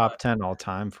is it top But 10 all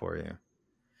time for you?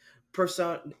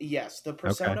 Yes, the Okay.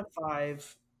 Persona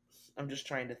 5. I'm just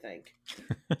trying to think.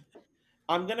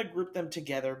 I'm gonna group them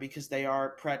together because they are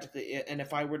practically. And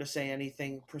if I were to say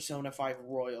anything, Persona 5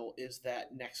 Royal is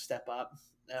that next step up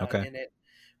Okay. in it.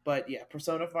 But yeah,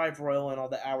 Persona 5 Royal and all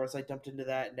the hours I dumped into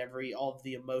that, and all of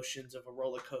the emotions of a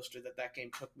roller coaster that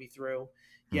game took me through.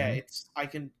 Yeah, Mm-hmm. it's I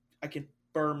can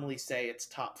firmly say it's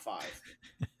top 5.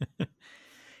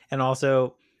 And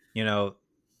also, you know,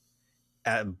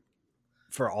 uh,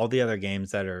 for all the other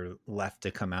games that are left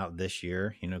to come out this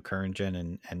year, current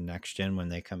gen and next gen when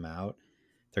they come out,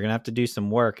 they're gonna have to do some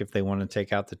work if they want to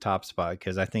take out the top spot.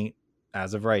 Because I think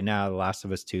as of right now, The Last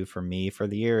of Us 2 for me for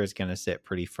the year is gonna sit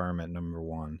pretty firm at number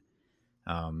one.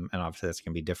 And obviously that's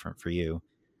gonna be different for you,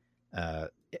 uh,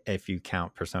 if you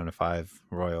count Persona 5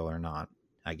 Royal or not.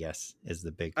 I guess is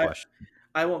the big I question.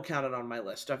 I won't count it on my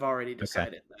list. I've already Okay,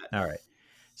 decided that. all right.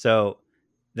 So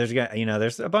there's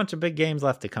a bunch of big games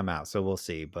left to come out, so we'll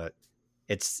see. But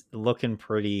it's looking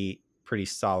pretty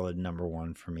solid number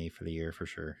one for me for the year for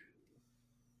sure.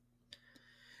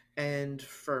 And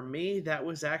for me, that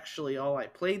was actually all I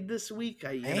played this week.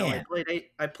 Man,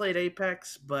 I played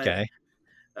Apex, but okay,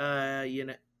 uh, you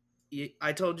know,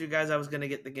 I told you guys I was going to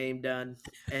get the game done,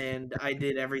 and I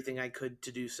did everything I could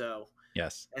to do so.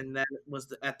 yes. And that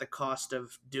was at the cost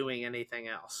of doing anything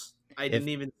else. I If didn't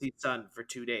even see sun for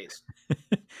 2 days.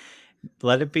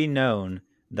 let it be known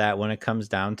that when it comes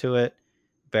down to it,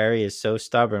 Barry is so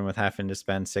stubborn with having to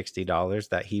spend $60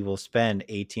 that he will spend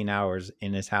 18 hours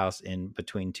in his house in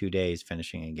between 2 days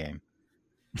finishing a game.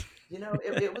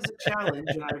 It was a challenge,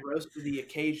 and I rose to the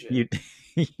occasion. You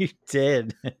you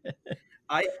did.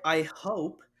 I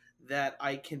hope that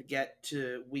we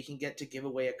can get to give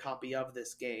away a copy of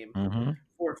this game Hmm.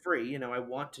 for free. I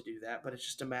want to do that, but it's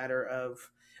just a matter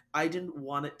of I didn't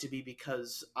want it to be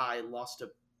because I lost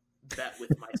a bet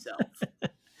with myself.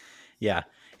 Yeah,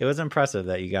 it was impressive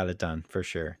that you got it done for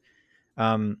sure.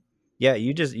 Um, yeah,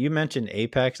 you mentioned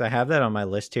Apex. I have that on my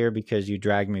list here because you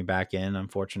dragged me back in,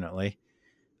 unfortunately.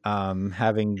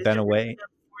 Having Is been it really, away,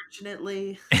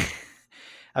 unfortunately?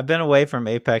 I've been away from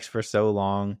Apex for so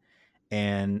long,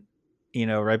 and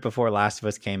right before Last of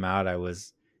Us came out, I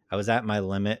was at my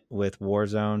limit with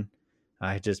Warzone.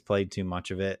 I just played too much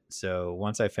of it. So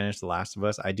once I finished The Last of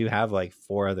Us, I do have like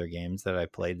four other games that I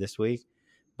played this week,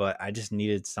 but I just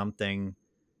needed something,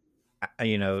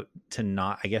 to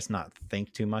not, I guess, not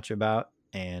think too much about.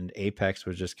 And Apex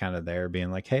was just kind of there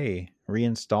being like, hey,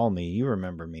 reinstall me. You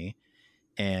remember me.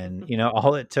 And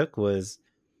all it took was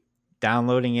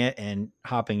downloading it and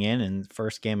hopping in. And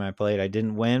first game I played, I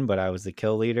didn't win, but I was the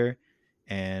kill leader,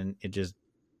 and it just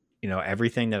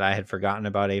everything that I had forgotten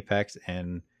about Apex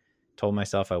and told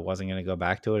myself I wasn't going to go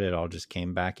back to it, it all just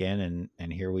came back in,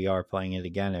 and here we are playing it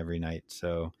again every night.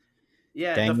 So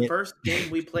Yeah, the dang it. first game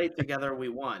we played together, we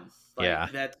won. Yeah.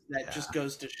 Like that Yeah. just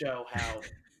goes to show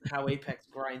how Apex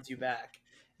grinds you back.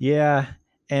 Yeah.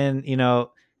 And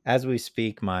as we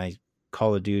speak, my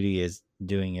Call of Duty is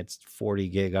doing its 40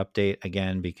 gig update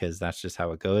again, because that's just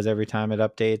how it goes every time it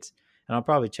updates. And I'll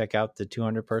probably check out the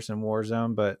 200-person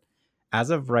Warzone, but as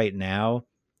of right now,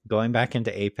 going back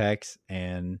into Apex,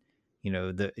 and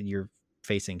you're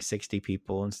facing 60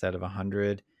 people instead of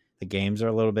 100. The games are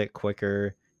a little bit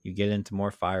quicker. You get into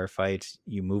more firefights.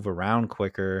 You move around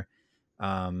quicker.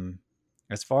 Um,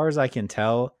 as far as I can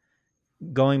tell,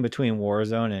 going between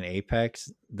Warzone and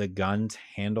Apex, the guns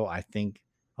handle, I think,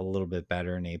 a little bit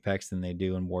better in Apex than they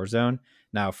do in Warzone.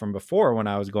 Now, from before, when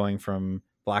I was going from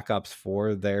Black Ops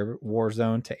 4, their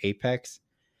Warzone, to Apex,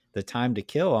 the time to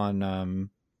kill on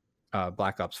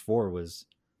Black Ops 4 was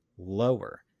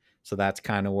lower. So that's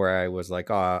kind of where I was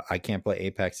like, oh, I can't play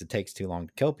Apex. It takes too long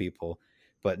to kill people.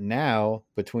 But now,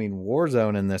 between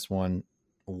Warzone and this one,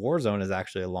 Warzone is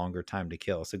actually a longer time to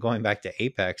kill. So going back to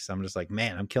Apex, I'm just like,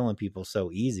 man, I'm killing people so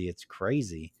easy. It's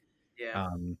crazy. Yeah.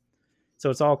 Um,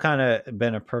 so it's all kind of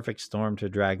been a perfect storm to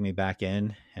drag me back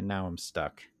in, and now I'm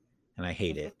stuck, and I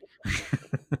hate it.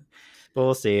 But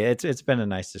we'll see. It's been a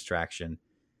nice distraction.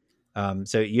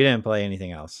 So you didn't play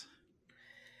anything else?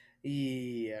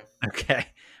 Yeah. Okay.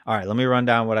 All right. Let me run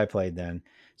down what I played then.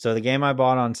 So the game I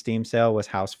bought on Steam sale was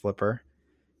House Flipper,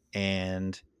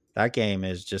 and that game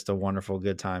is just a wonderful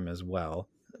good time as well.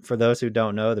 For those who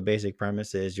don't know, the basic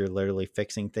premise is you're literally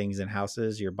fixing things in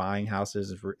houses. You're buying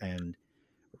houses and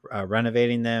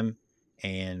renovating them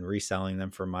and reselling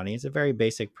them for money. It's a very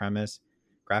basic premise.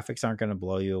 Graphics aren't going to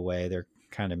blow you away. They're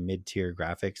kind of mid-tier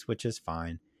graphics, which is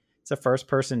fine. It's a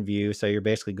first-person view, so you're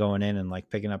basically going in and like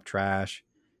picking up trash,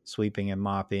 sweeping and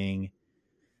mopping,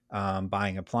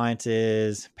 buying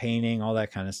appliances, painting, all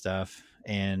that kind of stuff.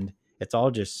 And it's all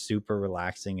just super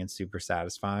relaxing and super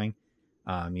satisfying.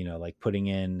 Like putting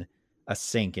in a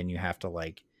sink, and you have to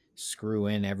like screw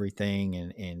in everything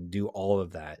and do all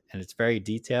of that. And it's very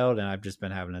detailed, and I've just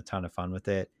been having a ton of fun with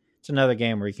it. It's another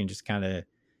game where you can just kind of,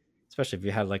 especially if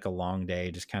you had like a long day,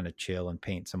 just kind of chill and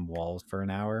paint some walls for an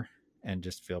hour and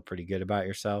just feel pretty good about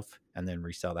yourself, and then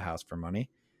resell the house for money.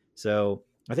 So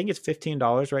I think it's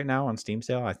 $15 right now on Steam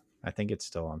sale. I think it's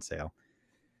still on sale.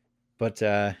 But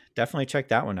definitely check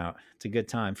that one out. It's a good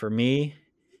time. For me,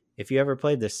 if you ever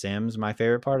played The Sims, my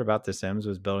favorite part about The Sims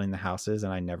was building the houses,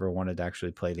 and I never wanted to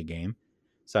actually play the game.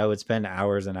 So I would spend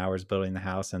hours and hours building the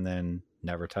house and then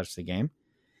never touch the game.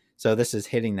 So this is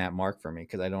hitting that mark for me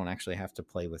because I don't actually have to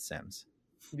play with Sims.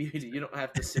 You don't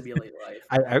have to simulate life.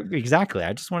 Exactly.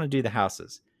 I just want to do the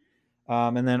houses.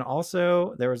 And then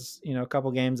also there was, a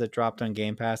couple games that dropped on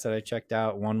Game Pass that I checked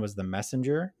out. One was The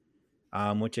Messenger,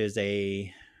 which is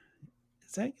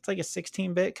it's like a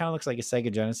 16-bit, kind of looks like a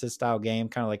Sega Genesis style game,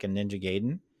 kind of like a Ninja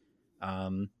Gaiden.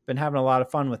 Been having a lot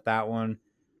of fun with that one.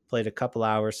 Played a couple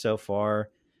hours so far.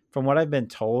 From what I've been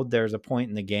told, there's a point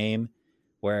in the game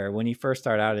where when you first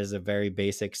start out as a very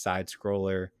basic side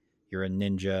scroller, you're a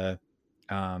ninja.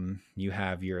 You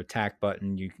have your attack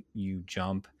button. You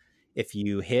jump. If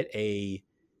you hit a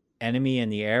enemy in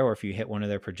the air, or if you hit one of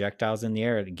their projectiles in the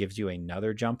air, it gives you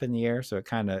another jump in the air. So it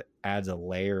kind of adds a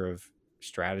layer of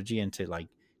strategy into like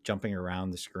jumping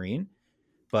around the screen.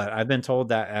 But I've been told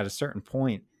that at a certain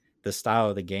point, the style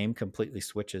of the game completely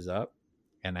switches up.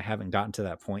 And I haven't gotten to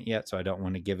that point yet. So I don't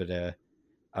want to give it a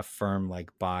firm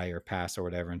like buy or pass or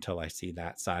whatever until I see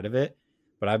that side of it.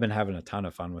 But I've been having a ton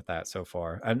of fun with that so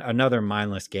far. Another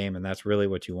mindless game. And that's really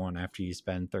what you want after you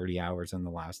spend 30 hours in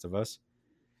The Last of Us.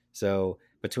 So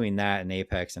between that and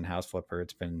Apex and House Flipper,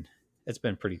 it's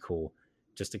been pretty cool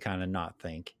just to kind of not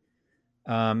think.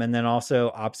 And then also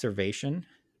Observation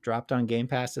dropped on Game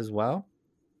Pass as well.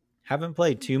 Haven't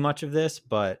played too much of this,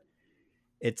 but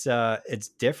it's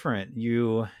different.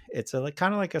 It's a like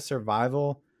kind of like a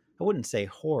survival. I wouldn't say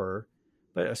horror,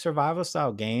 but a survival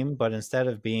style game. But instead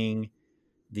of being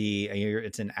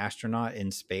it's an astronaut in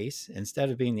space. Instead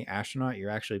of being the astronaut, you're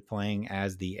actually playing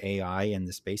as the AI in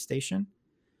the space station.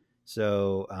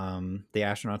 So the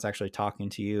astronaut's actually talking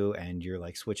to you, and you're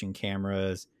like switching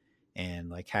cameras and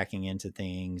like hacking into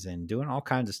things and doing all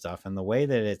kinds of stuff. And the way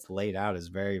that it's laid out is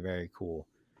very, very cool.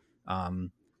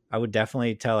 Um, I would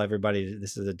definitely tell everybody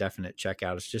this is a definite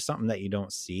checkout. It's just something that you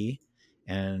don't see.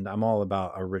 And I'm all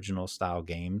about original style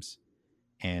games,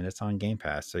 and it's on Game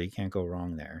Pass, so you can't go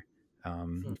wrong there.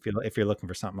 Hmm. If you're looking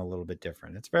for something a little bit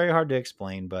different. It's very hard to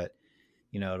explain, but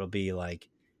it'll be like,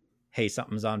 hey,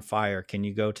 something's on fire. Can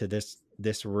you go to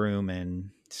this room and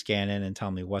scan in and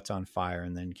tell me what's on fire?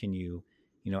 And then can you,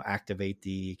 activate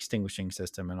the extinguishing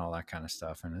system and all that kind of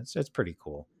stuff. And it's pretty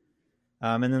cool.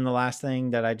 And then the last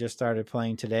thing that I just started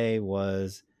playing today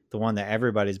was the one that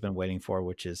everybody's been waiting for,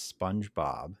 which is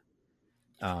SpongeBob.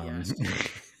 Um, Yes.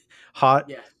 hot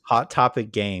Yes. hot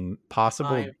topic game, I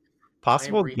I am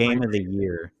possible game of the rehydrated.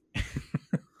 year.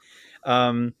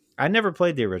 I never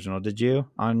played the original. Did you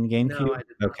on No, I GameCube?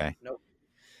 did not. Okay. Nope.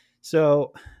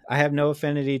 So I have no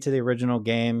affinity to the original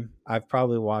game. I've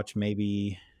probably watched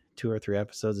maybe 2 or 3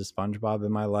 episodes of SpongeBob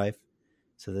in my life.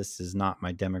 So this is not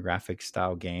my demographic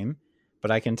style game, but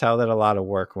I can tell that a lot of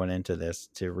work went into this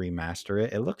to remaster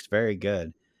it. It looks very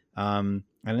good. And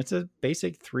it's a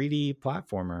basic 3D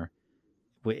platformer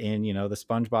in, the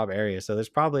SpongeBob area. So there's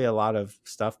probably a lot of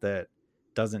stuff that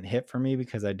doesn't hit for me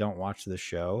because I don't watch the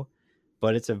show,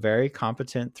 but it's a very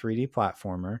competent 3D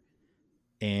platformer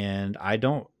and I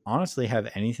don't honestly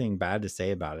have anything bad to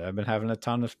say about it. I've been having a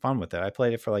ton of fun with it. I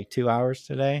played it for like 2 hours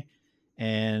today,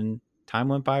 and time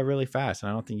went by really fast. And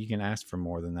I don't think you can ask for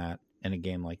more than that in a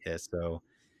game like this. So,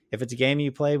 if it's a game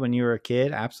you played when you were a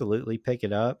kid, absolutely pick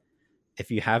it up.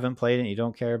 If you haven't played it and you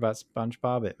don't care about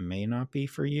SpongeBob, it may not be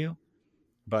for you.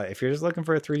 But if you're just looking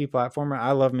for a 3D platformer,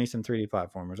 I love me some 3D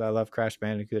platformers. I love Crash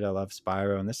Bandicoot. I love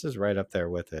Spyro, and this is right up there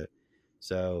with it.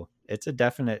 So it's a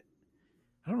definite.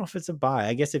 I don't know if it's a buy.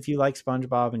 I guess if you like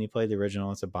SpongeBob and you play the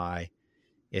original, it's a buy.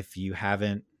 If you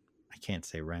haven't, I can't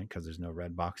say rent because there's no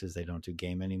red boxes. They don't do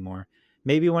game anymore.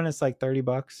 Maybe when it's like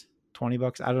 $30,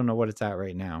 $20. I don't know what it's at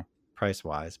right now, price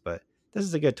wise, but this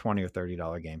is a good $20 or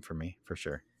 $30 game for me for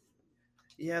sure.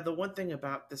 Yeah, the one thing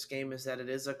about this game is that it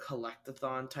is a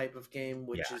collectathon type of game, Yeah,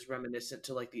 which is reminiscent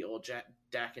to like the old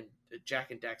Jack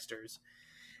and Dexter's.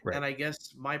 right. And I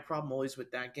guess my problem always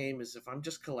with that game is if I'm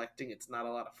just collecting, it's not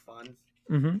a lot of fun.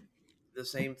 Mm-hmm. The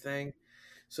same thing.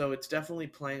 So it's definitely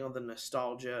playing on the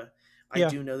nostalgia. I Yeah,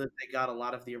 do know that they got a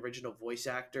lot of the original voice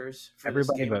actors for this everybody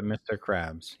game. but Mr.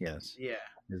 Krabs, yes, Yeah.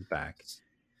 is back.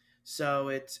 So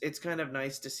it's kind of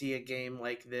nice to see a game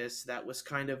like this that was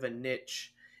kind of a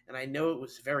niche, and I know it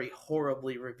was very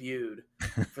horribly reviewed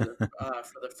for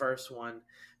the first one.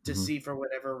 To Mm-hmm. see for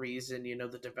whatever reason,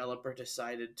 the developer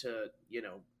decided to,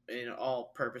 in all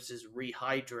purposes,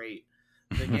 rehydrate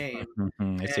the game,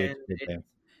 I see what and you did there.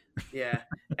 yeah,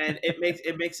 and it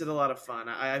makes it a lot of fun.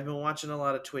 I've been watching a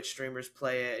lot of Twitch streamers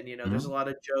play it, and there's Mm-hmm. a lot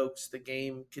of jokes. The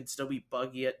game can still be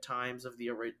buggy at times of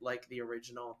like the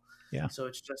original, Yeah. so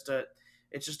it's just a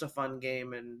fun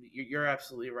game. And you're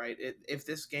absolutely right. If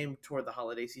this game toward the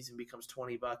holiday season becomes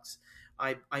 $20,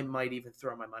 I might even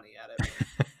throw my money at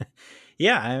it.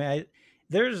 Yeah, it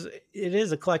is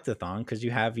a collectathon because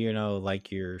you have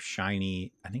like your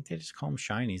shiny. I think they just call them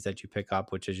shinies that you pick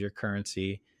up, which is your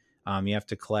currency. You have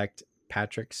to collect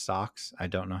Patrick socks. I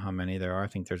don't know how many there are. I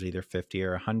think there's either 50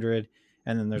 or 100,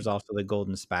 and then there's also the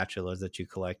golden spatulas that you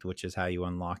collect, which is how you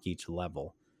unlock each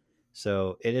level.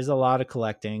 So it is a lot of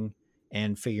collecting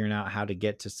and figuring out how to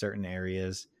get to certain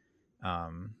areas.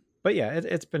 But yeah,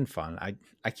 it's been fun.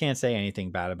 I can't say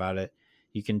anything bad about it.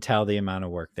 You can tell the amount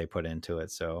of work they put into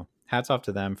it. So hats off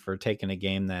to them for taking a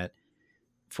game that,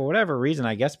 for whatever reason,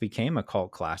 I guess became a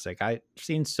cult classic. I've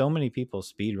seen so many people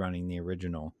speed running the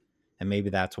original, and maybe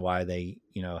that's why they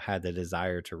had the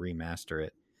desire to remaster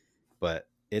it. But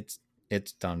it's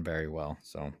done very well.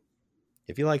 So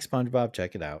if you like SpongeBob,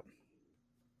 check it out.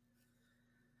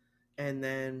 And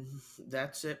then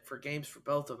that's it for games for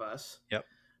both of us. Yep.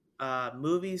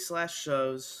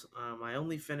 Movies/shows. I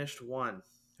only finished one,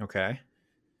 Okay.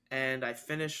 and I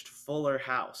finished Fuller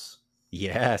House.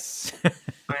 Yes.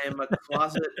 I am a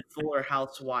closet Fuller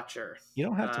House watcher. You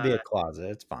don't have to be Uh, a closet.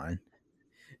 It's fine.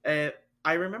 uh,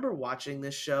 I remember watching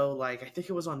this show, like, I think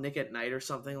it was on Nick at Night or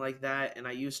something like that, and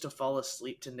I used to fall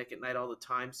asleep to Nick at Night all the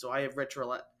time, so I have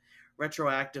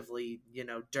retroactively,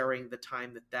 during the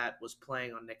time that was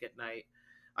playing on Nick at Night,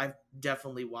 I've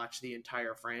definitely watched the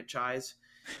entire franchise,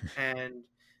 and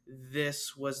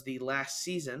this was the last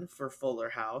season for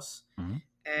Fuller House, Mhm.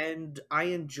 and I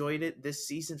enjoyed it. This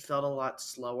season felt a lot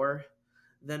slower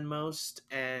than most,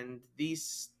 and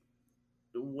these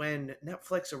when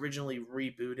Netflix originally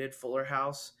rebooted Fuller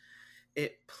House,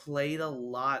 it played a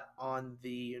lot on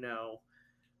the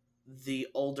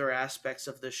older aspects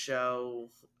of the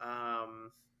show,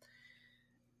 um,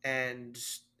 and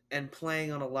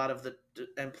playing on a lot of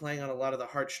the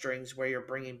heartstrings where you're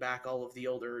bringing back all of the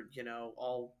older,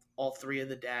 all three of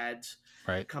the dads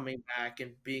Right. coming back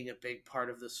and being a big part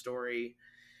of the story.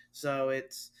 So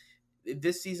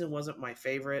this season wasn't my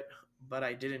favorite, but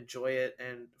I did enjoy it.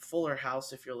 And Fuller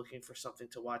House, if you're looking for something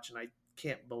to watch, and I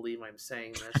can't believe I'm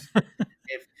saying this,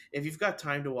 if you've got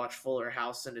time to watch Fuller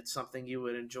House and it's something you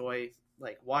would enjoy,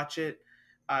 like watch it.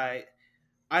 I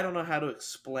I don't know how to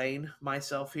explain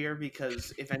myself here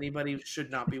because if anybody should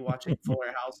not be watching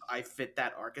Fuller House, I fit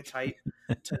that archetype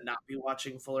to not be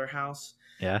watching Fuller House.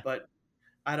 Yeah. But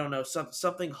I don't know,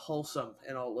 something wholesome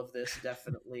in all of this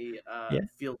definitely Yeah.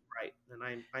 feels right, and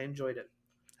I enjoyed it.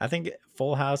 I think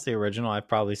Full House, the original, I've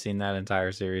probably seen that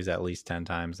entire series at least 10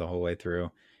 times the whole way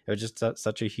through. It was just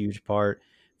such a huge part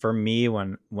for me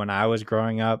when I was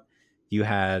growing up. You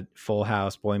had Full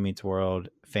House, Boy Meets World,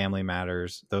 Family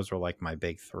Matters. Those were like my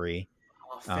big three.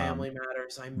 Oh, Um, Family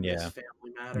Matters. I miss yeah.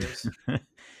 Family Matters.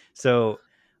 So,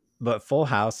 but Full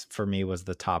House for me was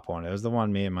the top one. It was the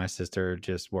one me and my sister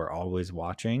just were always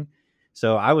watching.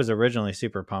 So I was originally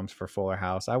super pumped for Fuller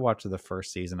House. I watched the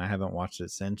first season. I haven't watched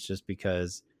it since just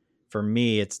because for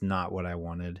me it's not what I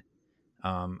wanted.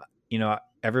 Um,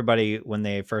 everybody when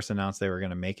they first announced they were going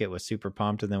to make it was super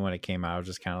pumped, and then when it came out, I was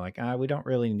just kind of like, we don't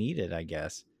really need it, I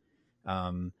guess.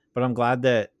 But I'm glad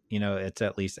that it's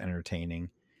at least entertaining.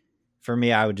 For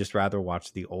me, I would just rather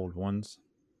watch the old ones.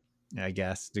 I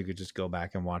guess you could just go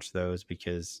back and watch those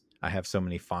because I have so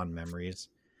many fond memories.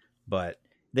 But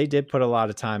they did put a lot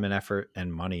of time and effort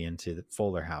and money into the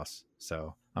Fuller House,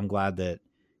 so I'm glad that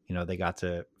they got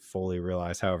to fully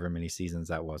realize however many seasons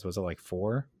that was. Was it like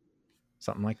 4,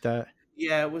 something like that?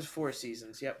 Yeah, it was 4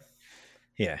 seasons. Yep.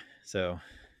 Yeah. So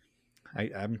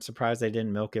I'm surprised they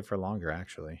didn't milk it for longer.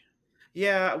 Actually.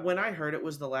 Yeah, when I heard it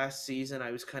was the last season,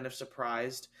 I was kind of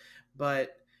surprised,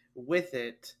 but with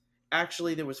it,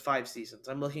 actually there was 5 seasons.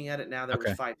 I'm looking at it now. There was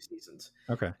Okay. 5 seasons,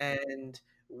 Okay. and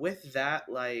with that,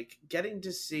 like getting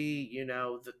to see,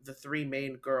 the three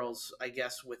main girls, I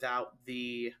guess, without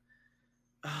the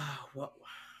what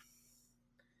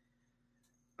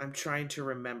I'm trying to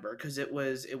remember because it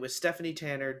was Stephanie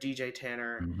Tanner, DJ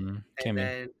Tanner, Mm-hmm. and Kimmy.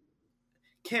 then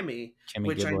Kimmy, Kimmy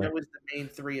which I Gibbler. know is the main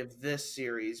three of this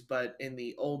series, but in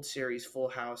the old series Full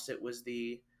House, it was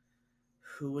the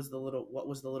who was the little what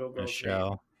was the little girl's name?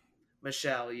 Michelle.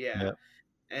 Michelle, yeah. Yep.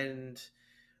 And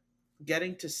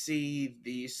getting to see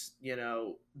these,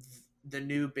 the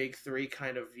new big three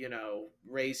kind of,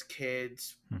 raise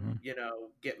kids, Mm-hmm.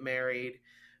 get married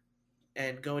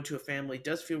and go into a family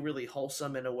does feel really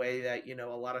wholesome in a way that, a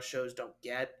lot of shows don't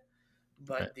get.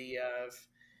 Right. But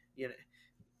you know,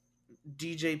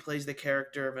 DJ plays the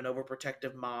character of an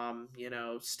overprotective mom.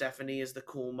 Stephanie is the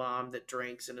cool mom that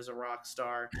drinks and is a rock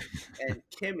star. And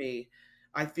Kimmy,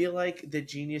 I feel like the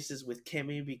genius is with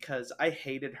Kimmy because I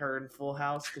hated her in Full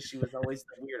House because she was always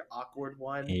the weird, awkward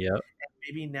one. Yep. And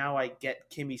maybe now I get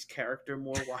Kimmy's character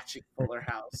more watching Fuller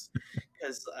House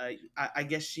because I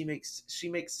guess she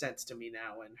makes sense to me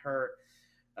now, and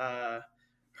uh,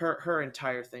 her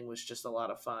entire thing was just a lot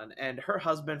of fun. And her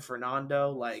husband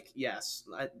Fernando, like, yes,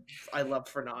 I love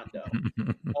Fernando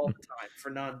all the time.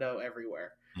 Fernando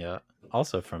everywhere. Yeah.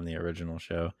 Also from the original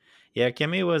show. Yeah,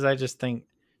 Kimmy was. I just think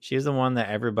she was the one that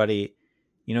everybody,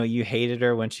 you hated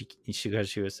her when she because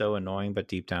she was so annoying, but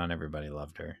deep down everybody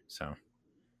loved her. So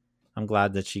I'm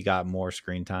glad that she got more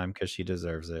screen time because she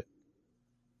deserves it.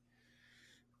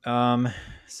 Um,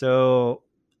 so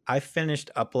I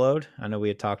finished Upload. I know we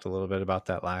had talked a little bit about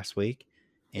that last week,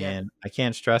 Yeah. and I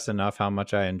can't stress enough how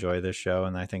much I enjoy this show,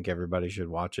 and I think everybody should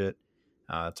watch it.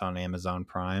 It's on Amazon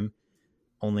Prime.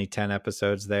 Only 10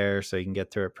 episodes there, so you can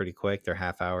get through it pretty quick. They're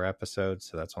half-hour episodes,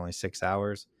 so that's only 6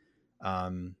 hours.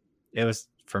 It was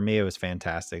for me, it was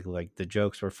fantastic. Like the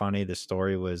jokes were funny, the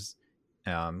story was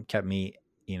kept me,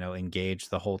 engaged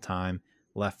the whole time.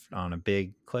 Left on a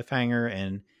big cliffhanger,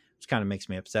 and which kind of makes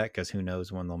me upset because who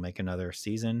knows when they'll make another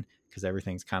season because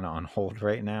everything's kind of on hold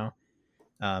right now.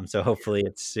 So hopefully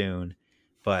it's soon.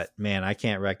 But man, I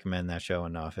can't recommend that show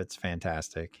enough. It's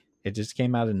fantastic. It just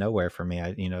came out of nowhere for me.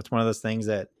 It's one of those things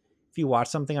that if you watch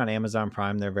something on Amazon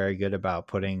Prime, they're very good about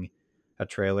putting a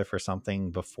trailer for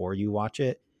something before you watch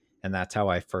it. And that's how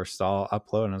I first saw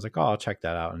Upload, and I was like, "Oh, I'll check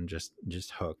that out," and just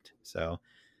hooked. So,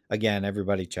 again,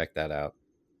 everybody check that out.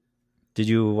 Did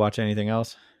you watch anything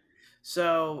else?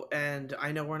 So, and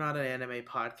I know we're not an anime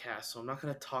podcast, so I'm not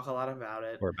going to talk a lot about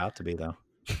it. We're about to be though.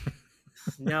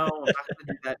 No, I'm not going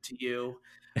to do that to you.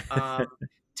 Um,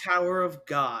 Tower of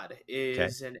God Okay.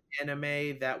 is an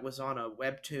anime that was on a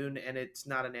webtoon, and it's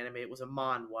not an anime; it was a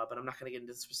manhwa. But I'm not going to get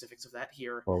into the specifics of that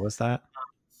here. What was that?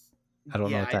 I don't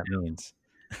know Yeah, what that means.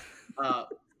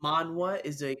 manhwa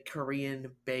is a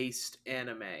Korean-based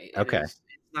anime. Okay. It's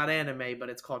not anime, but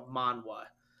it's called manhwa. Uh,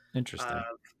 Interesting.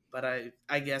 but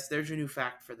I guess there's your new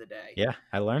fact for the day. Yeah,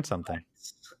 I learned something.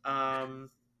 Um,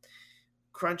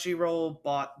 Crunchyroll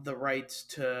bought the rights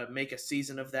to make a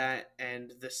season of that,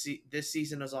 and this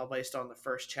season is all based on the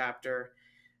first chapter.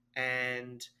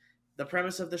 And the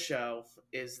premise of the show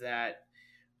is that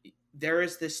there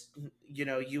is this,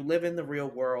 you live in the real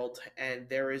world, and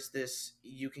there is this,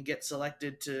 you can get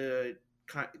selected to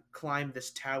climb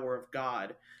this tower of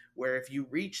God, where if you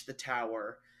reach the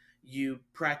tower, you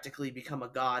practically become a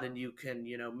god, and you can,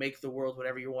 make the world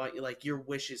whatever you want. Like, your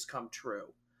wishes come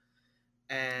true.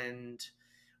 And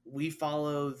we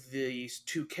follow these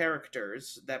two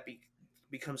characters that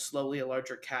become slowly a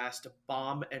larger cast.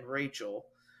 Bomb and Rachel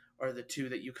are the two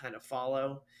that you kind of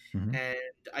follow. Mm-hmm. And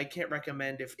I can't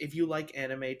recommend, if you like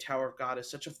anime, Tower of God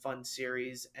is such a fun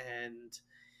series, and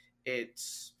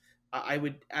it's I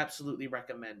would absolutely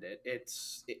recommend it.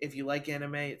 It's, if you like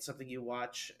anime, it's something you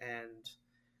watch. And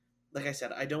like I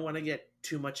said, I don't want to get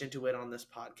too much into it on this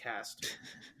podcast,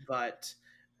 but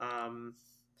um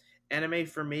anime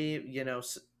for me,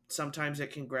 sometimes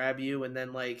it can grab you, and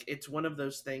then, like, it's one of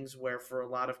those things where for a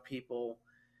lot of people,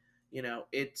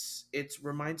 it's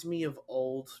reminds me of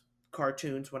old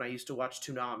cartoons when I used to watch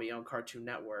Toonami on Cartoon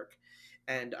Network,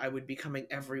 and I would be coming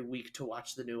every week to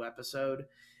watch the new episode,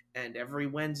 and every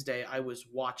Wednesday I was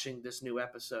watching this new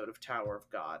episode of Tower of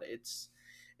God. It's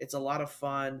a lot of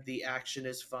fun. The action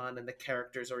is fun, and the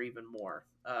characters are even more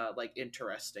like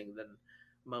interesting than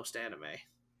most anime.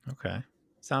 Okay.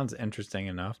 Sounds interesting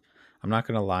enough. I'm not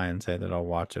going to lie and say that I'll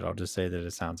watch it. I'll just say that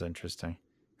it sounds interesting.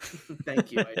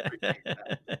 Thank you. I appreciate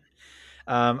that.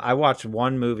 I watched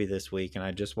one movie this week, and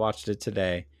I just watched it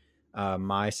today.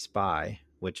 My Spy,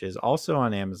 which is also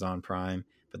on Amazon Prime,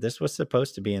 but this was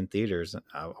supposed to be in theaters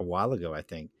a while ago, I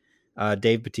think.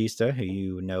 Dave Bautista, who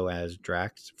you know as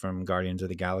Drax from Guardians of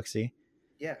the Galaxy,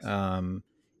 Yes. um,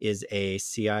 is a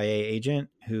CIA agent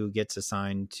who gets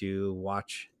assigned to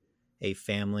watch a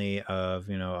family of,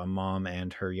 a mom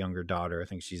and her younger daughter. I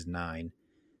think she's 9.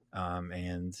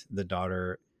 And the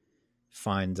daughter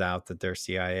finds out that they're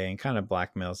CIA and kind of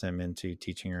blackmails him into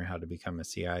teaching her how to become a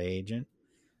CIA agent.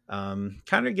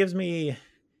 Kind of gives me,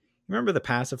 remember The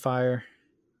Pacifier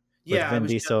with Yeah, I Vin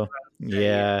was just Diesel? about to say,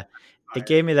 yeah. Yeah, it Fire.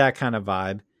 gave me that kind of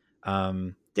vibe.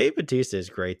 Dave Bautista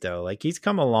is great though. Like, he's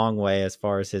come a long way as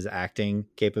far as his acting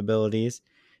capabilities.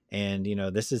 And,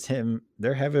 this is him.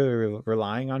 They're heavily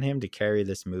relying on him to carry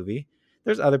this movie.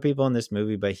 There's other people in this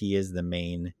movie, but he is the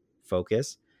main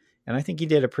focus. And I think he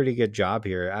did a pretty good job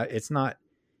here. It's not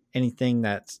anything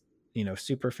that's,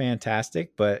 super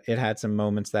fantastic, but it had some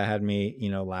moments that had me,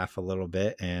 laugh a little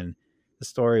bit. And the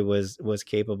story was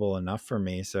capable enough for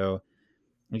me. So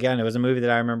again, it was a movie that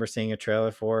I remember seeing a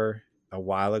trailer for a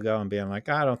while ago and being like,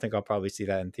 I don't think I'll probably see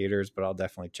that in theaters, but I'll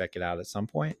definitely check it out at some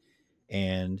point.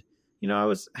 And, I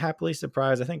was happily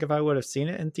surprised. I think if I would have seen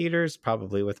it in theaters,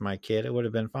 probably with my kid, it would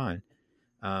have been fine.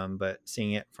 But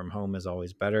seeing it from home is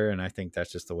always better. And I think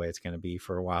that's just the way it's going to be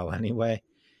for a while anyway.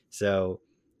 So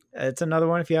it's another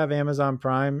one. If you have Amazon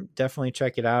Prime, definitely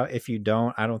check it out. If you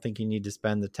don't, I don't think you need to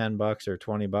spend the $10 or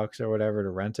 $20 or whatever to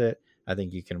rent it. I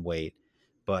think you can wait.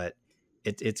 But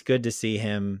it's good to see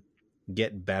him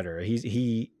get better.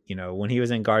 He when he was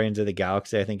in Guardians of the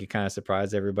Galaxy, I think it kind of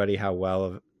surprised everybody how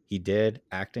well he did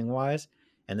acting wise,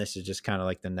 and this is just kind of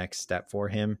like the next step for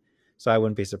him. So I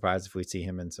wouldn't be surprised if we see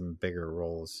him in some bigger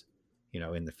roles,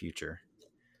 in the future.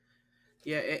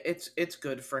 Yeah, it's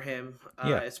good for him,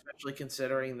 Yeah, especially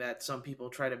considering that some people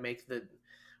try to make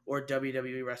or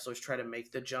WWE wrestlers try to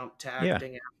make the jump to yeah,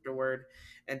 acting afterward,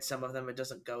 and some of them it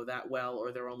doesn't go that well,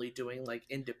 or they're only doing like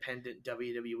independent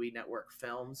WWE network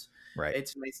films. right.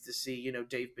 It's nice to see,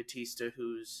 Dave Batista,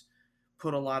 who's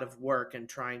put a lot of work and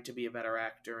trying to be a better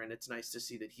actor, and it's nice to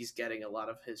see that he's getting a lot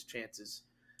of his chances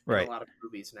in a Right. lot of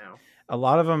movies now. A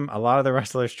lot of the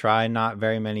wrestlers try, not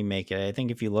very many make it. I think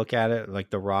if you look at it,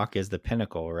 like The Rock is the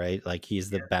pinnacle, right? Like,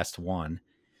 he's the Yeah. best one.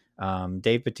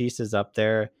 Dave Bautista's up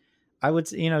there. I would,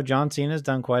 John Cena's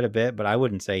done quite a bit, but I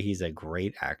wouldn't say he's a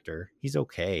great actor. He's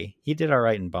okay. He did all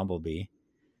right in Bumblebee.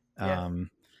 Yeah.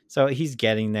 So he's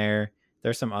getting there.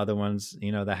 There's some other ones,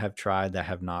 that have tried that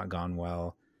have not gone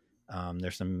well.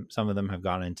 There's some of them have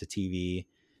gone into TV.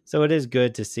 So it is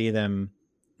good to see them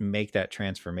make that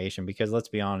transformation, because let's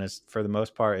be honest, for the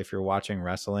most part, if you're watching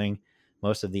wrestling,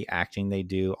 most of the acting they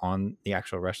do on the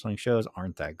actual wrestling shows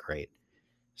aren't that great.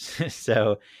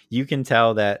 So you can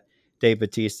tell that Dave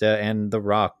Batista and The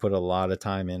Rock put a lot of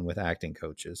time in with acting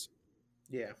coaches,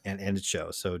 Yeah. and it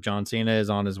shows. So John Cena is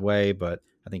on his way, but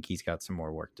I think he's got some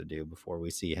more work to do before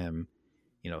we see him,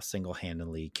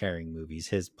 single-handedly carrying movies.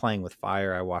 His Playing with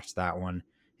Fire, I watched that one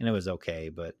and it was okay,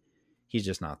 but he's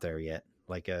just not there yet,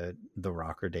 like The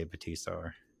Rock or Dave Batista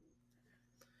are.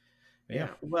 Yeah.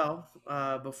 Well,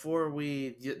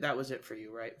 that was it for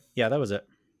you, right? Yeah, that was it.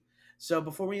 So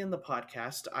before we end the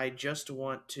podcast, I just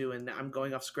want to, and I'm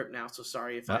going off script now, so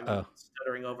sorry if I'm Uh-oh.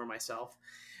 stuttering over myself,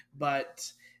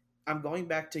 but I'm going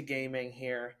back to gaming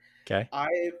here. Okay.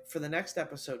 For the next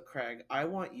episode, Craig, I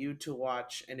want you to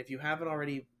watch, and if you haven't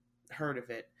already heard of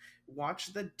it,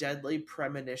 watch the Deadly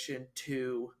Premonition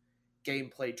 2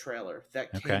 gameplay trailer that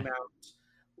Okay. came out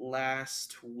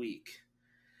last week.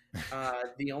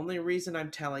 The only reason I'm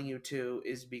telling you to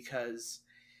is because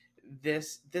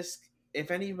this if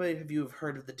anybody of you have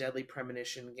heard of the Deadly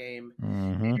Premonition game,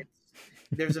 Mm-hmm.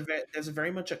 there's a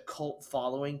very much a cult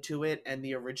following to it, and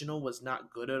the original was not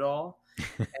good at all.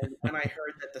 And when I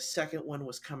heard that the second one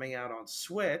was coming out on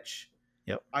Switch,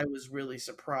 Yep. I was really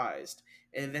surprised.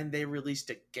 And then they released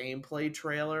a gameplay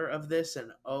trailer of this,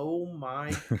 and oh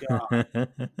my god,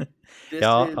 this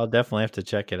Yeah, is I'll definitely have to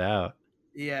check it out.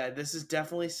 this is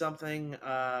definitely something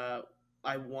I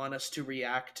want us to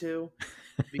react to,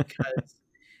 because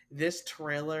this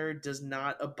trailer does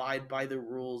not abide by the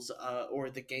rules, or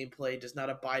the gameplay does not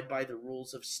abide by the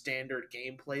rules of standard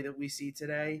gameplay that we see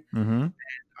today. Mm-hmm.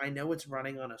 I know it's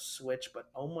running on a Switch, but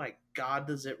oh my god,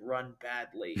 does it run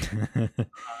badly?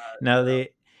 Now,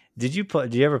 did you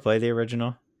ever play the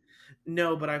original?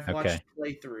 No, but I've watched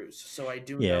Okay. playthroughs, so I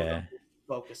do know the Yeah.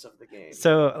 focus of the game.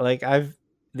 So, like,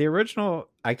 the original,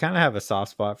 I kind of have a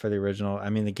soft spot for the original. I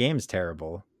mean, the game's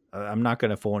terrible. I'm not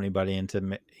going to fool anybody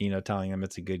into, telling them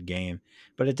it's a good game,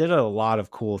 but it did a lot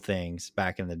of cool things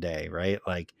back in the day, right?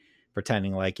 Like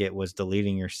pretending like it was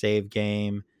deleting your save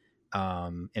game,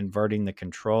 inverting the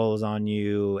controls on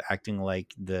you, acting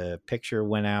like the picture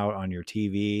went out on your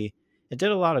TV. It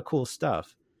did a lot of cool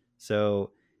stuff.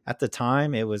 So at the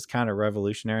time, it was kind of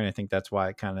revolutionary. And I think that's why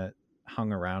it kind of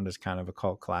hung around as kind of a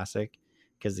cult classic,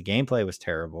 because the gameplay was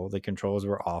terrible. The controls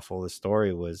were awful. The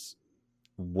story was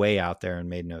way out there and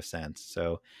made no sense.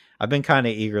 So I've been kind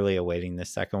of eagerly awaiting this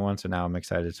second one. So now I'm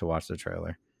excited to watch the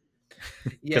trailer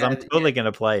because I'm totally going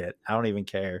to play it. I don't even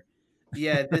care.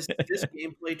 Yeah, this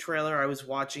gameplay trailer, I was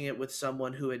watching it with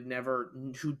someone who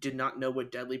did not know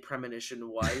what Deadly Premonition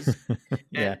was,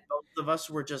 Yeah. and both of us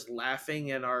were just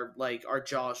laughing, and our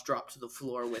jaws dropped to the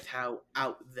floor with how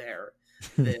out there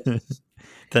this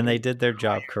Then they did their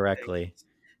job entire correctly.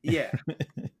 thing is. Yeah.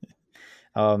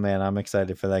 Oh man, I'm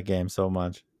excited for that game so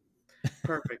much.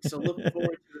 Perfect. So look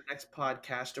forward to the next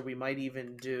podcast, or we might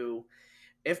even do,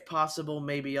 if possible,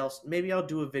 maybe I'll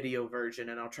do a video version,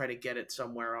 and I'll try to get it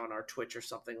somewhere on our Twitch or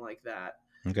something like that.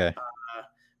 Okay.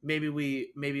 Maybe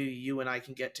you and I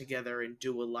can get together and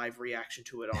do a live reaction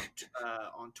to it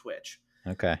on Twitch,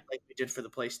 Okay. like we did for the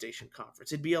PlayStation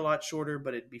conference. It'd be a lot shorter,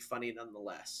 but it'd be funny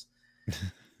nonetheless.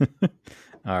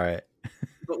 All right.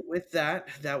 But with that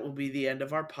will be the end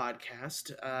of our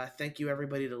podcast. Thank you,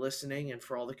 everybody, to listening and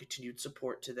for all the continued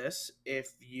support to this.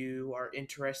 If you are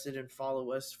interested in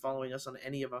following us on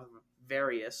any of our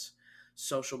various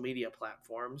social media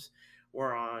platforms,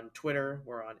 we're on Twitter,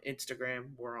 we're on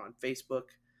Instagram, we're on Facebook.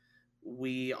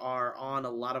 We are on a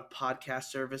lot of podcast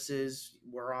services.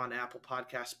 We're on Apple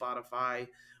Podcast, Spotify,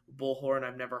 Bullhorn,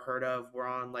 I've never heard of. We're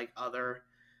on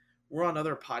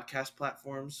other podcast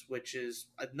platforms, which is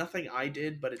nothing I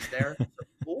did, but it's there.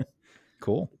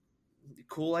 So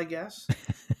cool, I guess.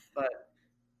 But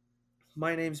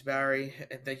my name's Barry,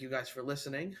 and thank you guys for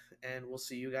listening, and we'll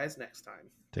see you guys next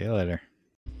time. See you later.